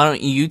 Why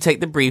don't you take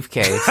the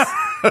briefcase?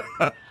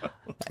 I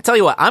tell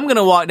you what. I'm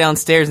gonna walk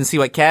downstairs and see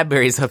what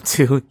Cadbury's up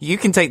to. You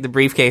can take the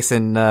briefcase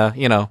and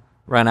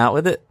run out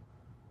with it.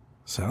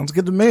 Sounds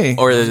good to me.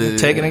 Or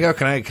taking it go?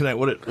 Can I?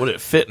 Would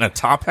it fit in a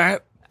top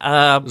hat?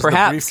 Does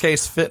perhaps the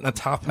briefcase fit in a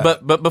top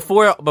hat. But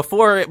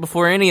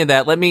before any of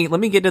that, let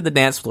me get to the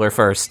dance floor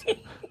first.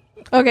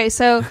 Okay,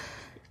 so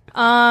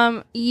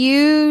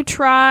you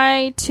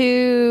try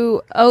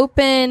to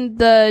open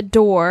the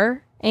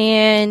door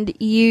and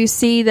you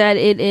see that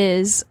it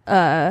is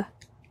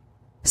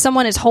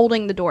someone is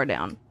holding the door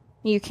down.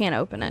 You can't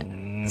open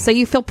it. So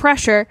you feel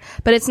pressure,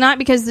 but it's not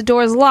because the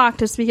door is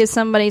locked, it's because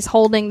somebody's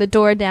holding the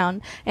door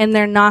down and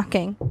they're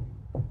knocking.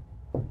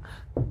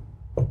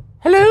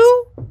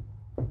 Hello?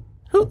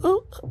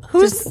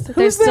 Who's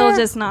they're still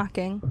just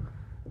knocking.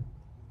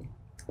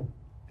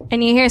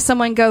 And you hear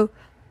someone go,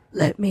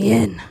 "Let me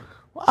in."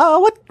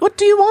 What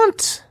do you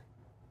want?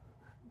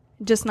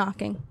 Just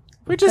knocking.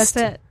 That's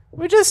it.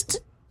 We're just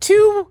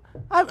two.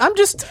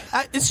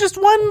 It's just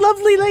one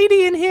lovely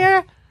lady in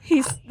here.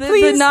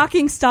 The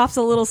knocking stops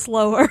a little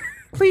slower.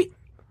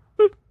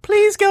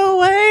 Please go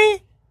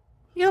away.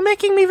 You're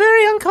making me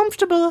very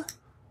uncomfortable.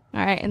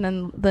 All right,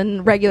 and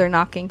then regular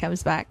knocking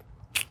comes back.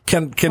 I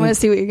want to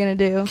see what you're gonna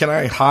do. Can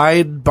I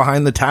hide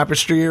behind the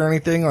tapestry or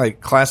anything, like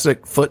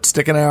classic foot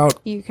sticking out?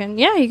 You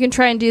can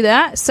try and do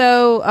that.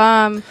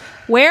 So,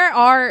 where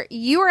are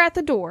you? Are at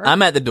the door.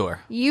 I'm at the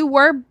door. You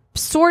were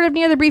sort of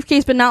near the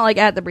briefcase, but not like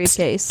at the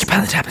briefcase. Get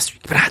behind the tapestry.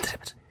 Get behind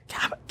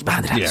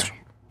the tapestry.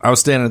 Yeah. I was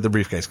standing at the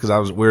briefcase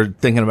because we were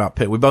thinking about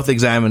Pitt. We both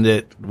examined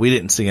it. We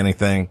didn't see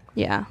anything.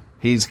 Yeah.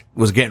 He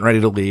was getting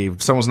ready to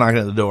leave. Someone's knocking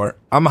at the door.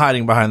 I'm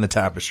hiding behind the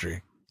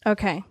tapestry.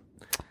 Okay.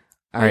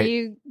 All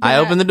right. I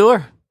open the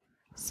door.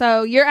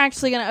 So you're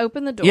actually going to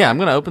open the door? Yeah, I'm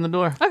going to open the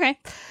door. Okay.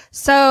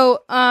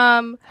 So,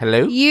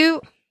 hello?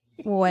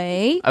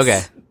 Wait.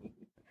 Okay.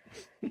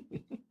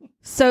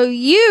 So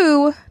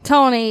you,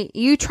 Tony,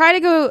 you try to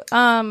go,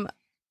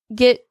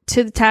 get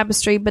to the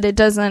tapestry, but it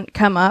doesn't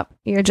come up.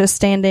 You're just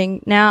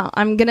standing. Now,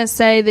 I'm going to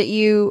say that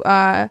you,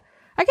 I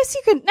guess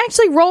you could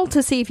actually roll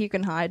to see if you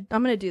can hide.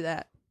 I'm going to do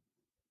that.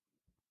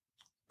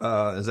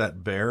 Is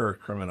that bear or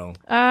criminal?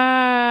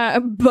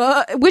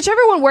 But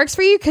whichever one works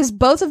for you, because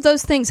both of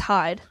those things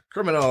hide.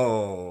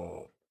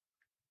 Criminal.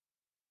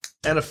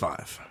 And a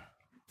 5.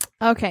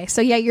 Okay, so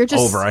yeah, you're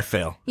just... Over, I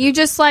fail. You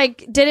just,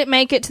 didn't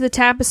make it to the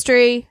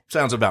tapestry.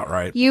 Sounds about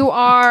right. You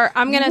are,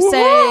 I'm going to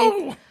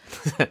say...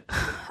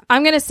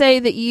 I'm going to say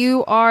that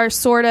you are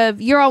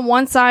you're on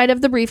one side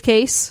of the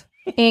briefcase,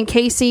 and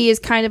Casey is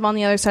kind of on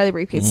the other side of the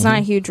briefcase. Mm-hmm. It's not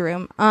a huge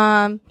room.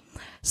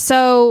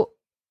 So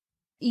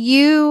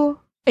you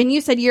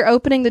said you're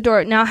opening the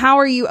door. Now, how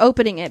are you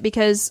opening it?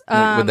 Because...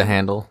 with the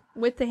handle.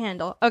 With the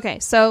handle. Okay,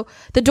 so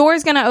the door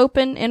is going to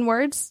open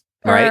inwards.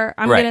 Or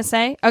I'm going to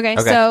say. Okay,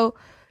 so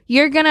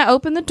you're going to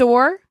open the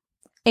door,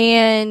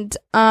 and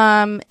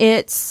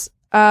it's...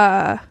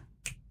 Right?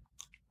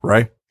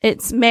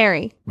 It's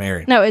Mary.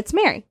 No, it's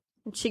Mary.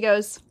 And she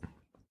goes...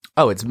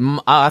 Oh,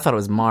 I thought it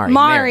was Mari.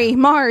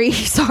 Mari.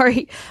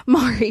 Sorry.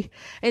 Mari.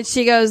 And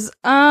she goes,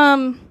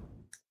 hello?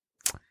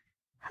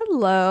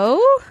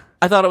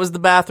 I thought it was the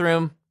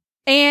bathroom.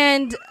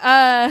 And, he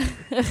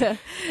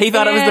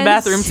thought it was the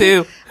bathroom,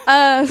 too.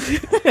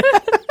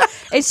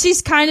 And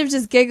she's kind of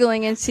just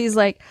giggling, and she's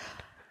like,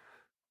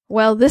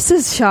 well, this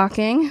is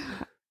shocking.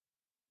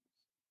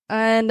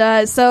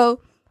 And,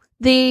 so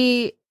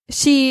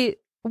she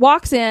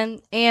walks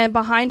in, and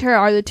behind her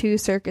are the 2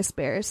 circus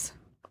bears.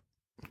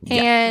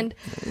 Yeah. And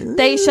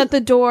they shut the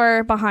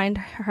door behind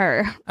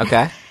her.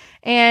 Okay.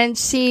 And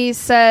she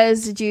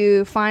says, did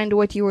you find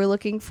what you were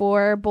looking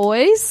for,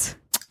 boys?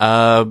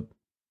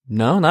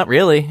 No, not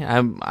really.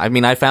 I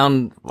mean, I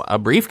found a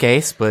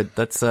briefcase, but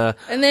that's... And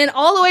then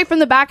all the way from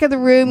the back of the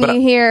room, you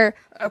hear,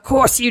 of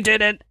course you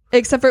didn't.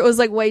 Except for it was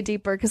way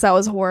deeper because that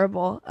was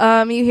horrible.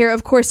 You hear,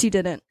 of course you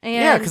didn't. And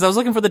yeah, because I was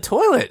looking for the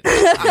toilet.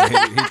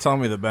 He told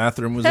me the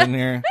bathroom was in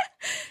here.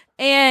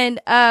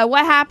 And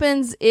what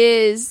happens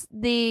is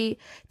the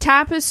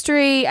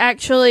tapestry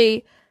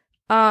actually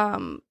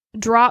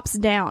drops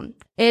down.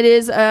 It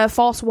is a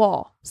false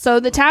wall. So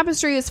the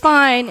tapestry is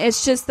fine.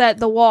 It's just that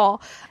the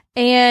wall.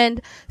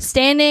 And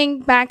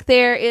standing back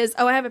there is...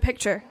 Oh, I have a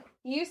picture.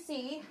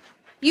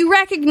 You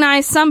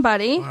recognize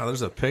somebody. Wow,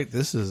 there's a pic.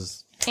 This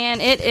is...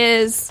 And it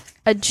is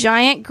a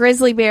giant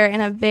grizzly bear in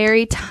a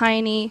very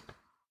tiny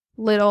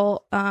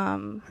little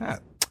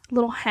hat.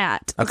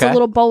 It's a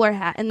little bowler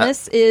hat. And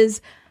this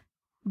is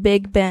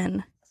Big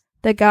Ben.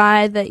 The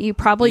guy that you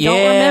probably don't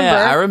remember.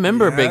 I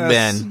remember Big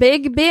Ben.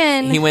 Big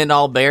Ben. He went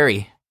all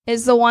berry.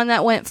 Is the one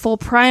that went full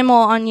primal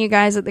on you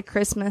guys at the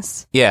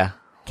Christmas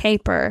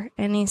caper.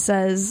 And he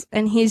says,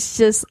 and he's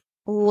just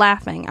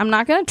laughing. I'm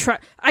not going to try.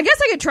 I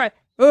guess I could try.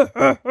 He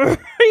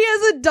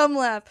has a dumb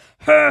laugh.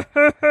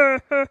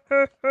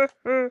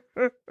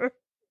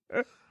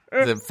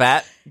 Is it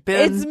Fat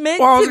Ben? It's meant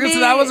Well, I was to gonna be.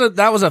 say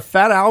that was a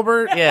Fat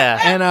Albert,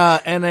 Yeah.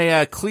 and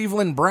a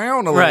Cleveland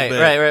Brown a little bit.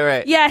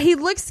 Right. Yeah, he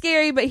looks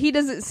scary, but he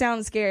doesn't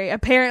sound scary.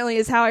 Apparently,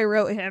 is how I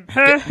wrote him.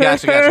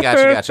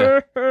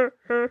 Gotcha.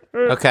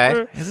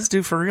 Okay. Is this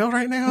dude for real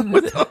right now?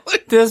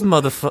 This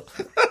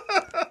motherfucker.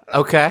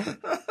 Okay.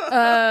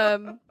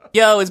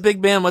 Yo, it's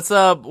Big Ben. What's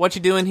up? What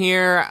you doing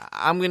here?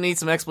 I'm gonna need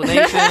some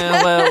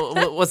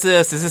explanation. What's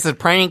this? Is this a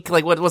prank?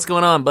 Like, what's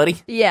going on, buddy?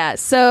 Yeah.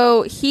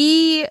 So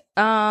he.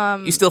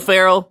 You still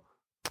feral?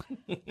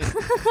 You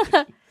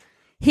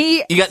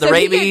got the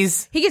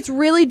rabies? He gets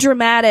really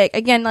dramatic.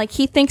 Again, like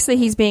he thinks that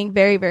he's being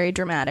very, very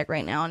dramatic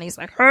right now, and he's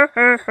like,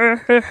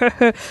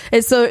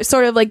 it's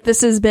sort of like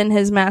this has been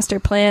his master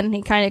plan. And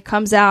he kind of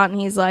comes out and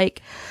he's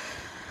like,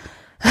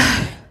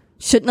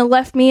 shouldn't have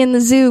left me in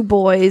the zoo,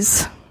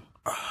 boys.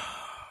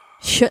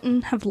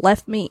 Shouldn't have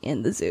left me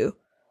in the zoo.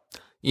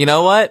 You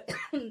know what?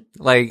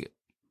 Like,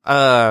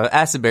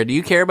 Acid Bear, do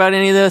you care about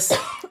any of this?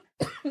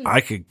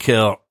 I could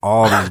kill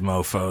all these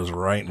mofos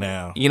right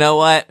now. You know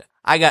what?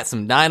 I got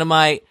some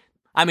dynamite.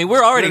 I mean,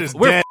 we're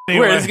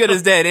as good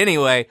as dead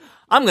anyway.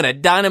 I'm gonna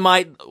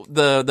dynamite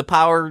the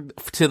power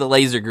to the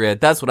laser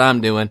grid. That's what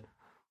I'm doing,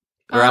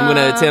 or I'm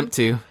gonna attempt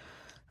to.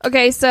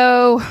 Okay,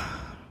 so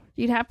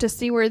you'd have to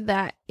see where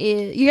that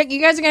is. You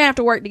guys are gonna have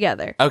to work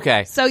together.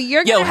 Okay. So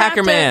you're gonna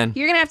Hacker Man.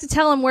 You're gonna have to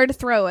tell him where to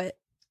throw it.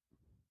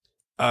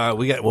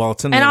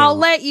 It's in and I'll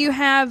let you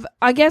have.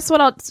 I guess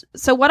what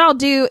I'll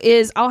do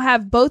is I'll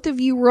have both of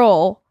you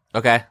roll.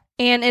 Okay.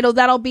 And it'll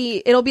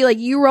be like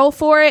you roll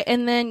for it,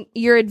 and then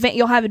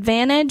you'll have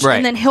advantage, right.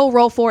 And then he'll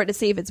roll for it to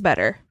see if it's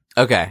better.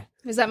 Okay.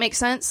 Does that make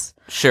sense?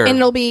 Sure. And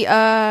it'll be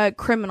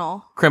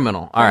criminal.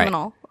 Criminal. All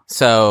right.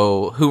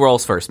 So who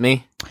rolls first?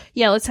 Me?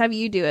 Yeah, let's have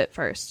you do it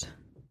first.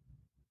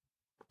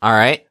 All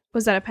right.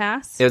 Was that a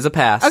pass? It was a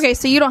pass. Okay,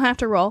 so you don't have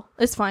to roll.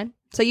 It's fine.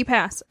 So you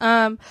pass.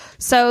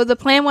 So the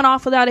plan went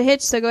off without a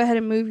hitch, so go ahead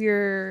and move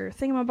your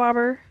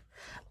thingamabobber.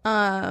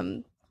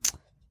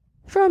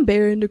 From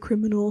Baron to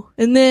criminal.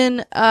 And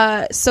then,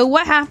 so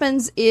what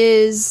happens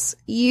is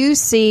you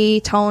see,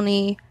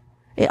 Tony,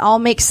 it all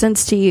makes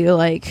sense to you.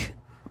 Like,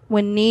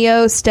 when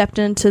Neo stepped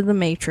into the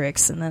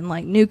Matrix and then,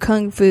 like, New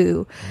Kung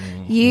Fu,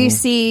 you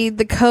see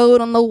the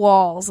code on the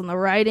walls and the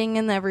writing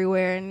and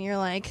everywhere, and you're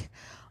like,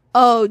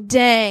 oh,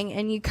 dang.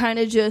 And you kind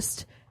of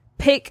just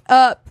pick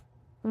up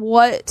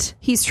what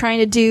he's trying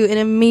to do and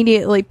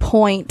immediately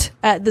point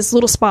at this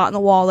little spot on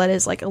the wall that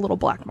is like a little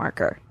black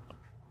marker.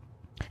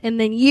 And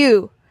then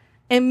you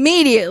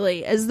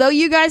immediately, as though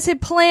you guys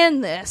had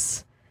planned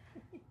this,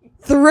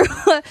 throw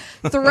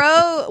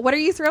what are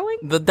you throwing?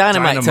 The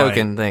dynamite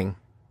token thing.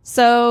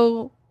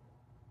 So,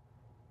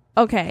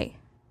 okay.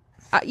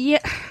 Yeah,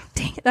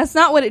 dang it, that's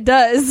not what it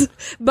does.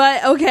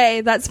 But okay,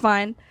 that's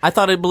fine. I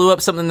thought it blew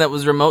up something that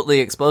was remotely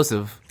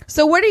explosive.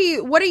 So what are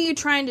you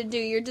trying to do?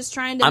 You're just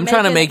trying to I'm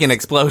trying to make an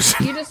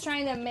explosion. You're just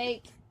trying to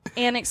make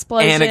an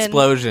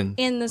explosion.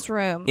 In this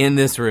room.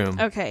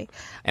 Okay.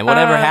 And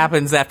whatever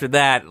happens after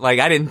that, like,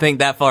 I didn't think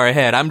that far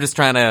ahead. I'm just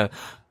trying to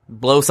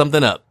blow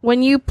something up.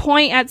 When you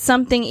point at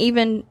something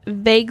even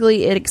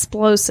vaguely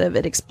explosive,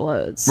 it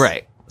explodes.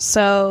 Right.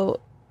 So,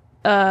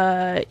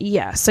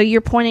 yeah. So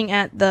you're pointing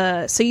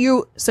at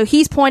so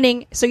he's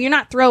pointing, so you're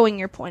not throwing,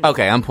 you're pointing.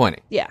 Okay, I'm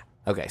pointing. Yeah.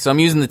 Okay, so I'm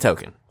using the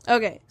token.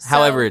 Okay. So,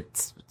 however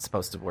it's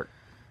supposed to work.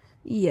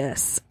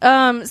 Yes.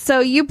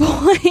 So you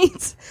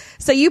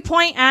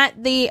point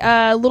at the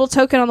little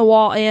token on the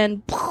wall,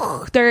 and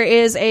there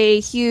is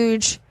a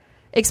huge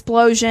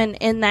explosion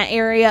in that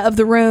area of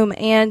the room,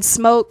 and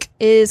smoke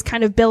is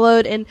kind of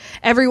billowed, and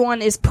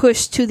everyone is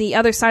pushed to the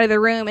other side of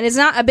the room. And it's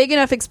not a big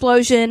enough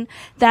explosion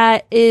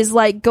that is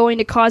like going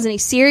to cause any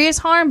serious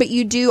harm, but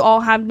you do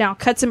all have now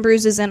cuts and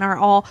bruises and are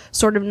all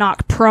sort of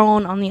knocked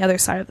prone on the other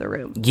side of the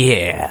room.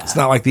 Yeah. It's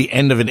not like the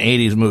end of an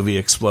 80s movie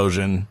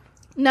explosion.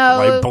 No.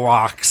 Like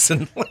blocks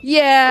and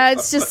yeah,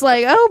 it's just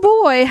like, oh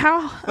boy,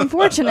 how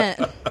unfortunate.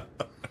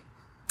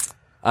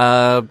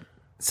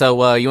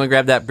 So you want to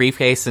grab that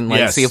briefcase and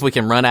like see if we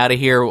can run out of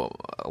here?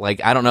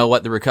 Like, I don't know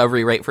what the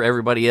recovery rate for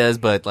everybody is,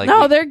 but like,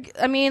 no,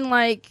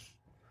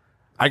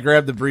 I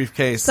grabbed the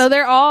briefcase. So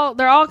they're all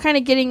kind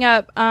of getting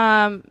up.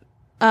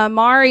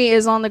 Mari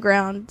is on the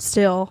ground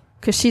still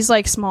because she's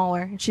like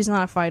smaller and she's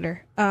not a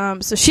fighter.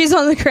 So she's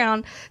on the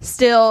ground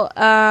still.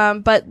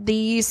 But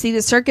you see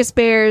the circus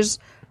bears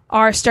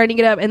are starting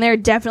to get up, and they're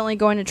definitely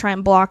going to try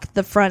and block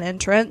the front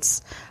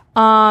entrance.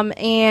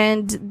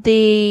 And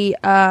the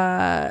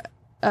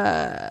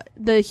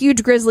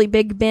huge grizzly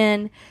Big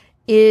Ben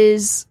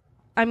is,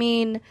 I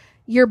mean,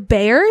 you're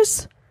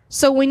bears.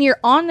 So when you're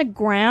on the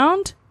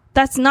ground,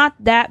 that's not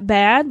that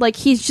bad. Like,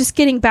 he's just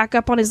getting back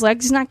up on his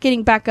legs. He's not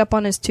getting back up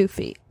on his 2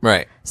 feet.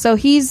 right. So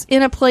he's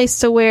in a place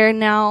to where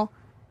now,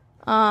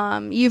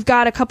 You've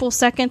got a couple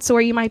seconds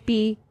where you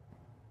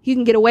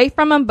can get away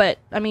from him, but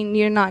I mean,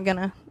 you're not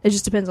gonna. It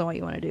just depends on what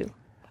you want to do.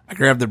 I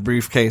grab the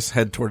briefcase,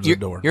 head towards the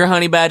door. You're a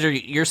honey badger.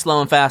 You're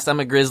slow and fast. I'm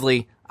a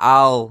grizzly.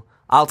 I'll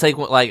take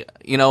one. Like,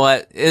 you know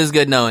what? It is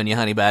good knowing you,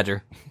 honey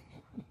badger.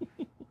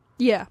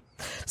 Yeah.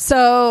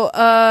 So,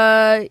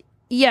 And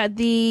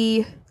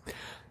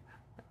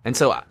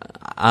so,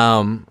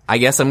 I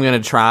guess I'm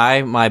gonna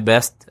try my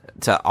best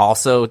to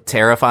also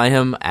terrify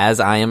him as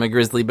I am a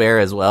grizzly bear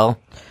as well.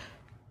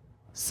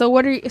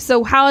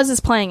 So how is this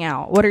playing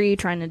out? What are you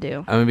trying to do?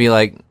 I'm gonna be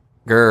like,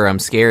 grr, I'm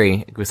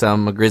scary because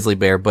I'm a grizzly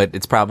bear, but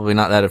it's probably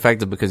not that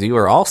effective because you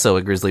are also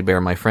a grizzly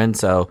bear, my friend.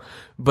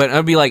 But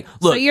I'd be like,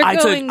 look,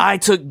 I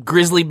took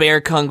grizzly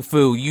bear kung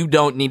fu. You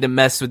don't need to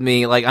mess with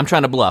me. Like, I'm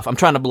trying to bluff. Just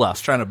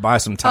trying to buy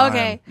some time.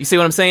 Okay. You see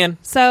what I'm saying?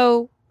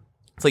 So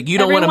it's like you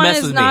don't want to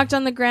mess with me. Everyone is knocked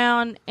on the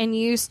ground, and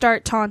you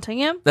start taunting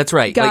him. That's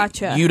right.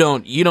 Gotcha. Like, you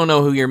don't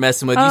know who you're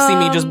messing with. You see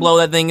me just blow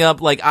that thing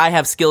up. Like, I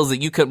have skills that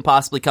you couldn't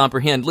possibly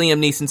comprehend. Liam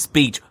Neeson's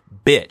speech,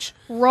 bitch.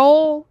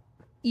 Roll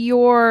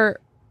your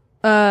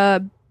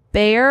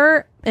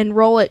bear and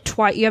roll it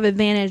twice. You have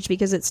advantage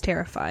because it's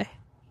terrify.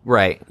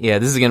 Right. Yeah,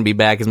 this is going to be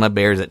bad because my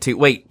bear's at 2.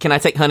 Wait, can I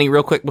take honey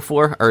real quick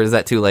before, or is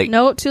that too late?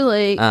 No, too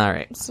late. All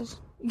right.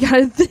 You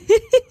gotta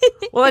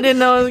well, I didn't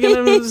know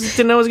it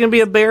was gonna be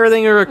a bear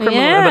thing or a criminal,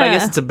 Yeah. but I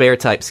guess it's a bear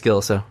type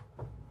skill. So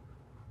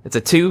it's a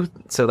 2,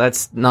 so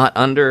that's not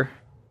under,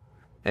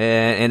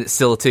 and it's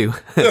still a 2.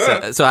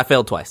 so I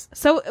failed twice.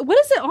 So what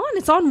is it on?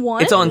 It's on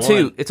 1? It's on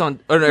 2. It's on.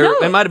 Or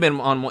it might have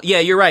been on 1. Yeah,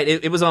 you're right.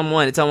 It was on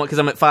 1. It's on 1 because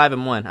I'm at 5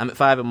 and 1. I'm at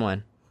 5 and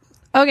 1.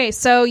 Okay,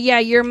 so yeah,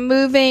 you're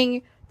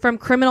moving from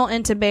criminal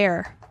into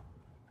bear.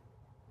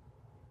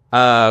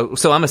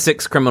 So I'm a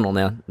 6 criminal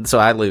now, so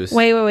I lose.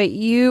 Wait.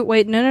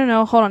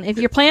 No. Hold on. If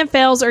your plan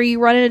fails or you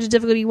run into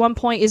difficulty, 1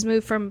 point is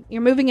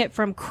you're moving it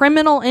from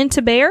criminal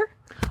into bear?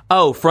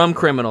 Oh, from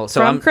criminal.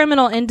 So I'm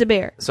criminal into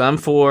bear. So I'm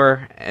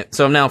 4.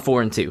 So I'm now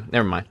 4 and 2.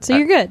 Never mind. So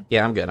you're good.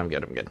 Yeah, I'm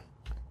good.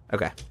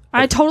 Okay.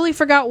 I totally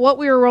forgot what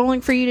we were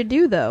rolling for you to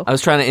do, though. I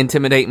was trying to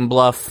intimidate and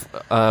bluff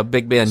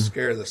Big Ben.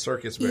 Scare the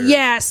circus bear.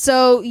 Yeah,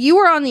 so you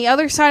were on the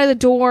other side of the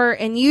door,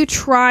 and you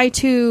try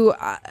to...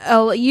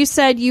 you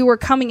said you were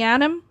coming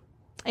at him,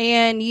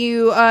 and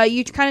you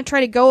kind of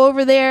try to go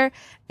over there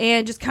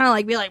and just kind of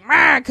like be like,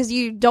 because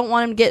you don't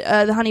want him to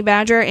get the honey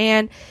badger,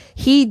 and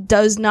he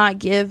does not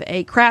give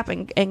a crap,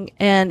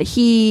 and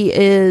he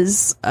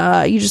is...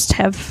 you just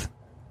have...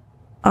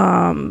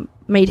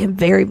 made him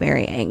very,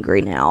 very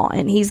angry now.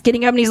 And he's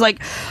getting up and he's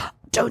like,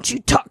 don't you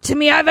talk to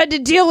me. I've had to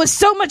deal with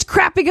so much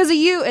crap because of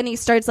you. And he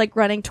starts like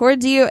running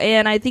towards you.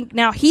 And I think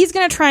now he's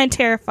going to try and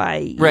terrify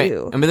you. Right.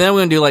 And then I'm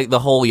going to do like the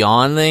whole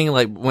yawn thing,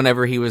 like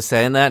whenever he was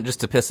saying that, just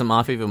to piss him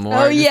off even more.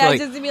 Oh, just yeah.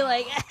 like, just to be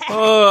like,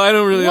 oh, I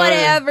don't really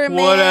whatever,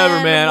 man.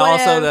 Whatever, man.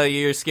 Whatever. Also, though,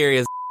 you're scary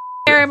as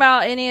care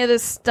about any of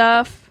this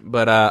stuff.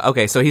 But,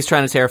 okay, so he's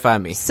trying to terrify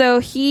me. So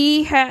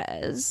he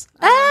has...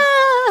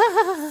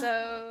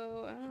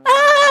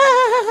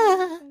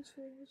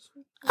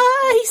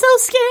 he's so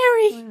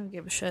scary. I don't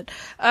give a shit.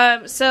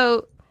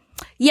 So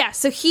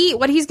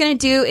what he's gonna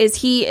do is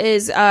he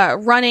is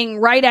running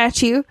right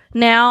at you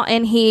now,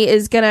 and he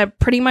is gonna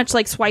pretty much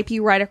like swipe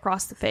you right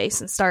across the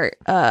face and start.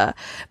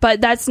 But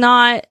that's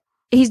not.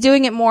 He's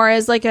doing it more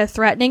as like a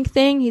threatening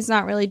thing. He's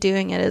not really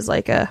doing it as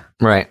like a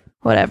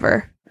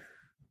whatever.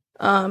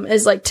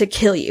 Is like to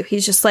kill you.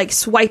 He's just like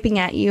swiping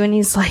at you, and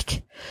he's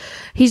like.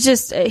 He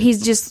says,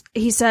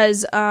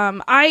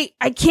 I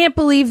can't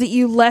believe that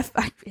you left.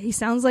 He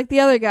sounds like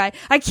the other guy.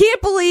 I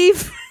can't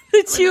believe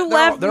that you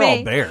left me. They're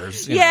all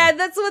bears. Yeah,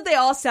 that's what they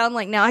all sound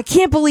like now. I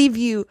can't believe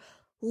you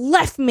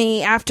left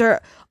me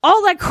after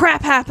all that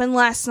crap happened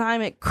last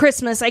time at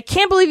Christmas. I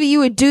can't believe that you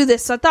would do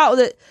this. I thought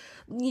that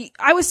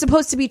I was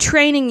supposed to be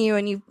training you,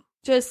 and you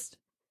just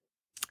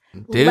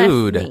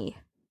left me.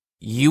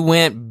 You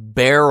went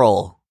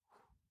barrel.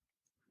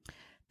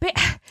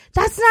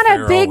 That's not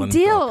a big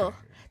deal. Okay.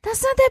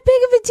 That's not that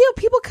big of a deal.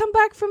 People come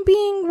back from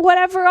being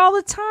whatever all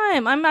the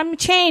time. I'm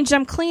changed.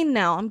 I'm clean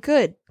now. I'm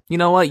good. You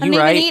know what? I don't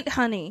even eat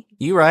honey.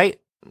 You right.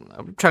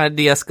 I'm trying to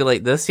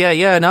de-escalate this.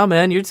 Yeah, no,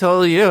 man. You're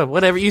totally,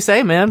 whatever you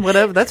say, man.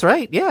 Whatever. That's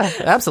right. Yeah,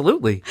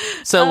 absolutely.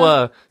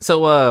 So,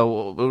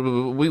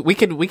 we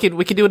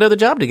could do another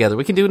job together.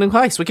 We can do a new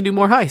heist. We can do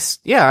more heists.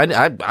 Yeah,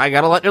 I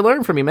got a lot to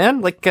learn from you,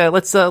 man. Like,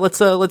 let's cut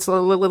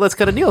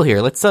a deal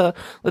here. Let's you want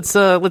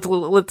to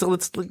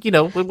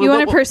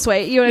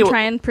persuade? You want to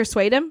try and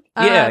persuade him?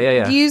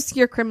 Yeah. Use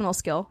your criminal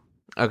skill.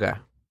 Okay.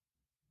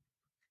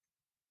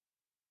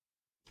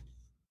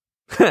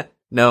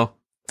 No.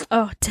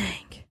 Oh,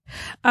 dang.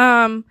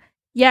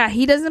 Yeah,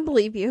 he doesn't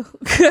believe you.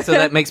 So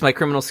that makes my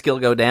criminal skill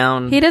go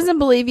down. He doesn't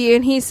believe you,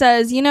 and he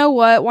says, you know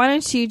what? Why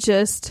don't you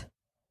just...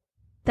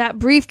 That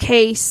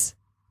briefcase...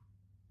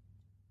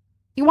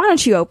 Why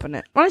don't you open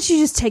it? Why don't you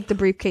just take the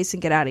briefcase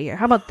and get out of here?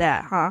 How about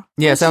that, huh?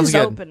 Yeah, sounds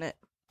good. Open it.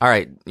 All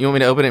right, you want me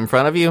to open it in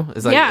front of you?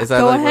 Is that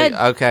go like, ahead.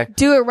 Okay,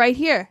 do it right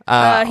here.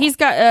 He's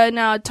got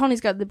now. Tony's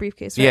got the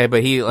briefcase. Right? Yeah,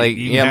 but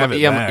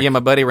he my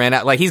buddy ran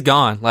out. Like he's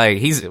gone. Like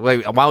he's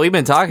while we've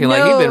been talking,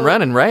 like he's been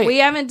running. Right? We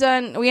haven't.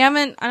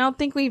 I don't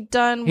think we've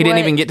done. He didn't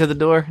even get to the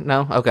door.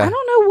 No. Okay. I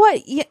don't know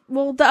what. Yeah,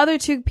 well, the other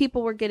two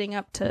people were getting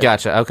up to.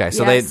 Gotcha. Okay,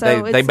 so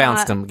they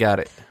bounced him. Got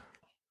it.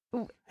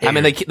 I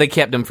mean, they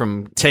kept him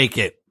from. Take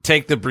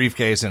the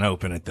briefcase and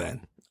open it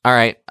then. All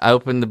right, I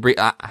opened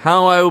the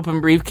how I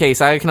open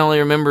briefcase. I can only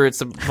remember it's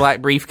a black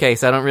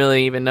briefcase. I don't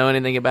really even know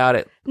anything about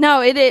it.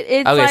 No, it's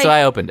okay. Like, so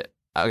I opened it.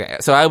 Okay,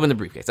 so I opened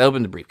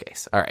the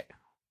briefcase. All right.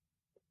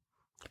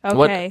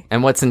 Okay.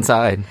 What's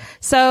inside?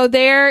 So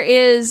there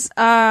is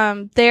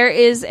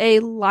a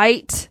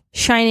light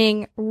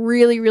shining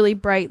really, really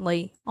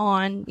brightly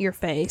on your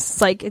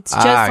face. Like it's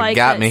just like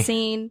that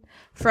scene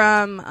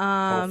from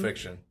Pulp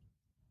Fiction.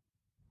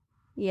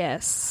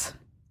 Yes.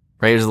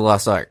 Raiders of the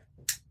Lost Ark.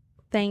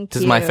 Thank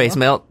you. Does my face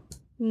melt?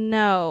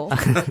 No.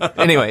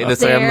 Anyway,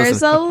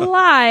 there's a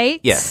light.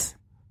 Yes.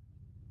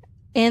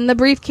 In the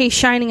briefcase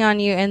shining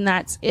on you, and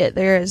that's it.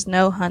 There is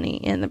no honey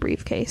in the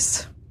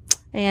briefcase.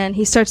 And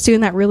he starts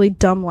doing that really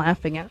dumb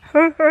laughing at.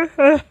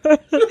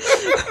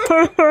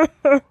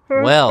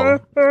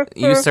 Well,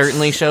 you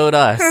certainly showed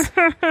us.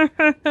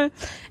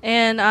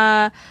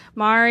 And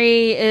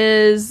Mari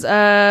is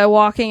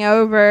walking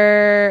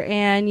over,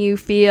 and you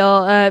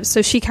feel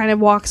so she kind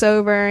of walks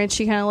over and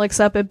she kind of looks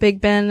up at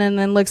Big Ben and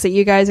then looks at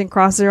you guys and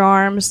crosses her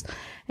arms.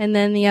 And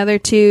then the other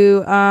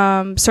two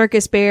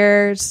circus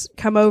bears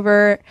come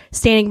over,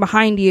 standing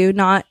behind you,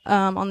 not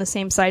on the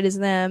same side as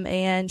them.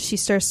 And she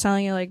starts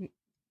telling you, like,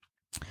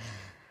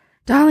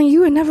 darling,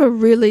 you were never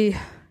really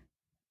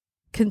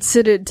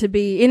considered to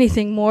be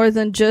anything more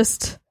than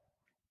just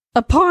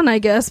a pawn, I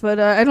guess, but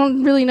I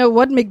don't really know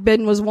what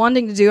McBin was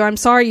wanting to do. I'm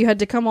sorry you had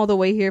to come all the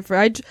way here for.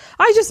 I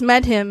just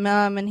met him,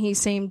 and he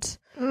seemed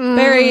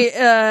very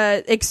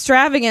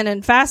extravagant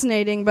and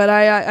fascinating, but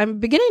I'm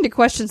beginning to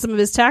question some of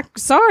his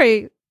tactics.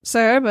 Sorry,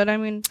 sir, but I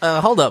mean,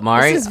 hold up,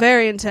 Mari. This is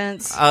very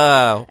intense.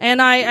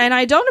 And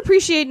I don't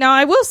appreciate. Now,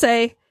 I will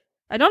say,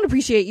 I don't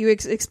appreciate you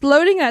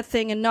exploding that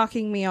thing and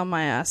knocking me on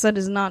my ass. That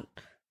is not.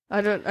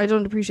 I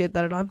don't appreciate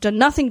that at all. I've done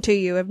nothing to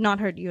you. I've not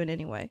hurt you in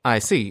any way. I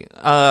see.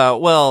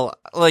 Well,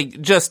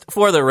 like, just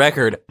for the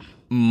record,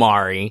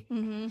 Mari,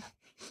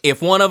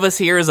 if one of us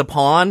here is a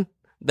pawn,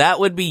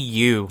 that would be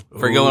you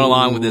for going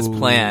along with this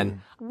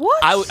plan.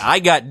 What? I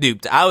got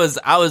duped. I was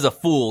a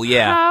fool.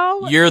 Yeah.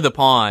 How? You're the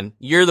pawn.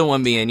 You're the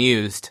one being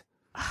used.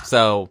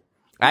 So,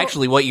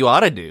 actually, what you ought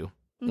to do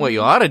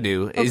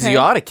is you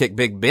ought to kick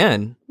Big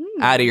Ben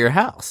out of your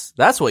house.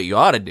 That's what you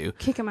ought to do.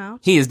 Kick him out.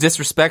 He is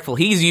disrespectful.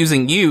 He's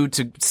using you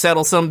to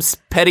settle some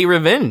petty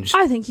revenge.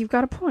 I think you've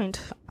got a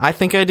point. I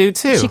think I do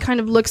too. She kind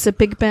of looks at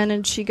Big Ben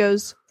and she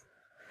goes,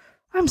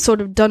 I'm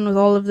sort of done with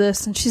all of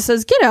this. And she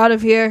says, get out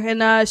of here.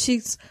 And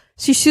she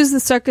shoos the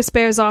circus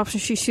bears off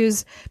and she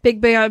shoos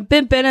Big Ben.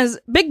 Big Ben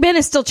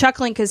is still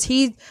chuckling because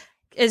he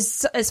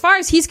is, as far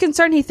as he's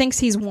concerned, he thinks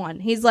he's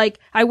won. He's like,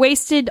 I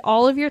wasted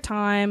all of your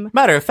time.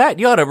 Matter of fact,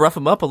 you ought to rough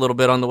him up a little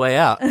bit on the way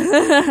out.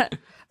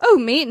 Oh,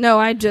 me? No,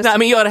 I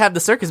mean, you ought to have the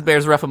circus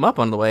bears rough them up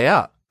on the way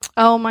out.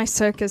 Oh, my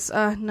circus.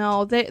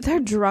 No, they're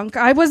drunk.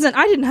 I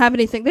didn't have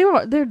anything.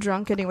 They're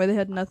drunk anyway. They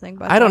had nothing.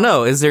 But I don't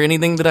know. Is there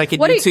anything that I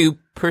could do to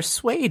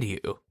persuade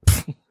you?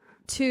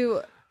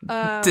 To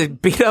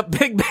beat up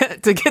Big Ben,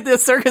 to get the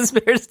circus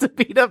bears to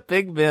beat up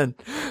Big Ben.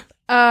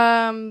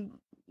 No,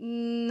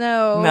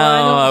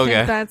 I don't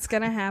think that's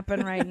gonna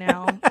happen right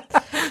now.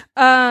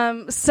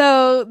 I'm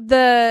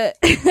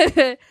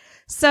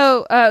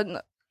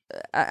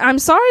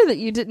sorry that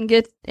you didn't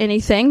get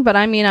anything, but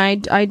I mean,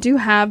 I do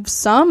have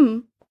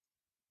some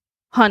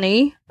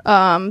honey,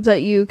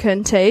 that you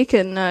can take,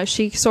 and,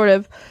 she sort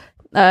of,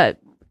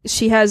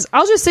 she has,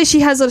 I'll just say she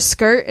has a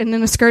skirt, and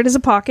in the skirt is a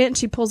pocket, and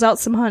she pulls out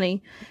some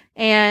honey.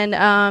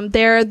 And,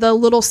 they're the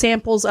little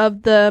samples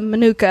of the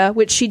Manuka,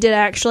 which she did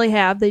actually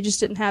have. They just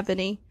didn't have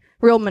any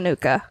real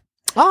Manuka.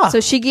 So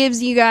she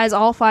gives you guys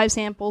all 5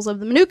 samples of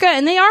the Manuka,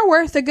 and they are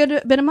worth a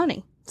good bit of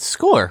money.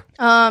 Score.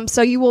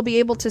 So you will be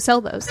able to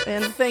sell those.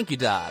 And thank you,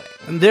 darling.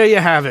 And there you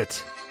have it,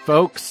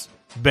 folks.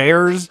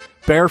 Bear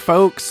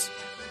folks.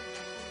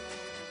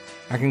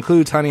 That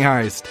concludes Honey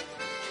Heist.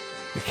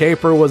 The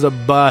caper was a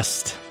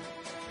bust.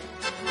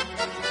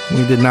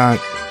 We did not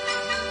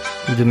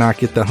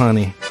get the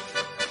honey.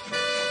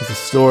 It's the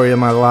story of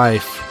my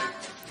life.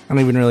 I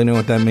don't even really know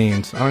what that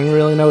means. I don't even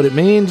really know what it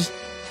means.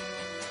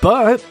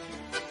 But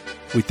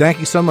we thank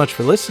you so much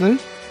for listening.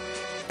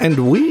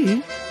 And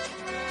we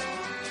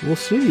will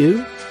see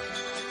you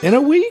in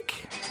a week.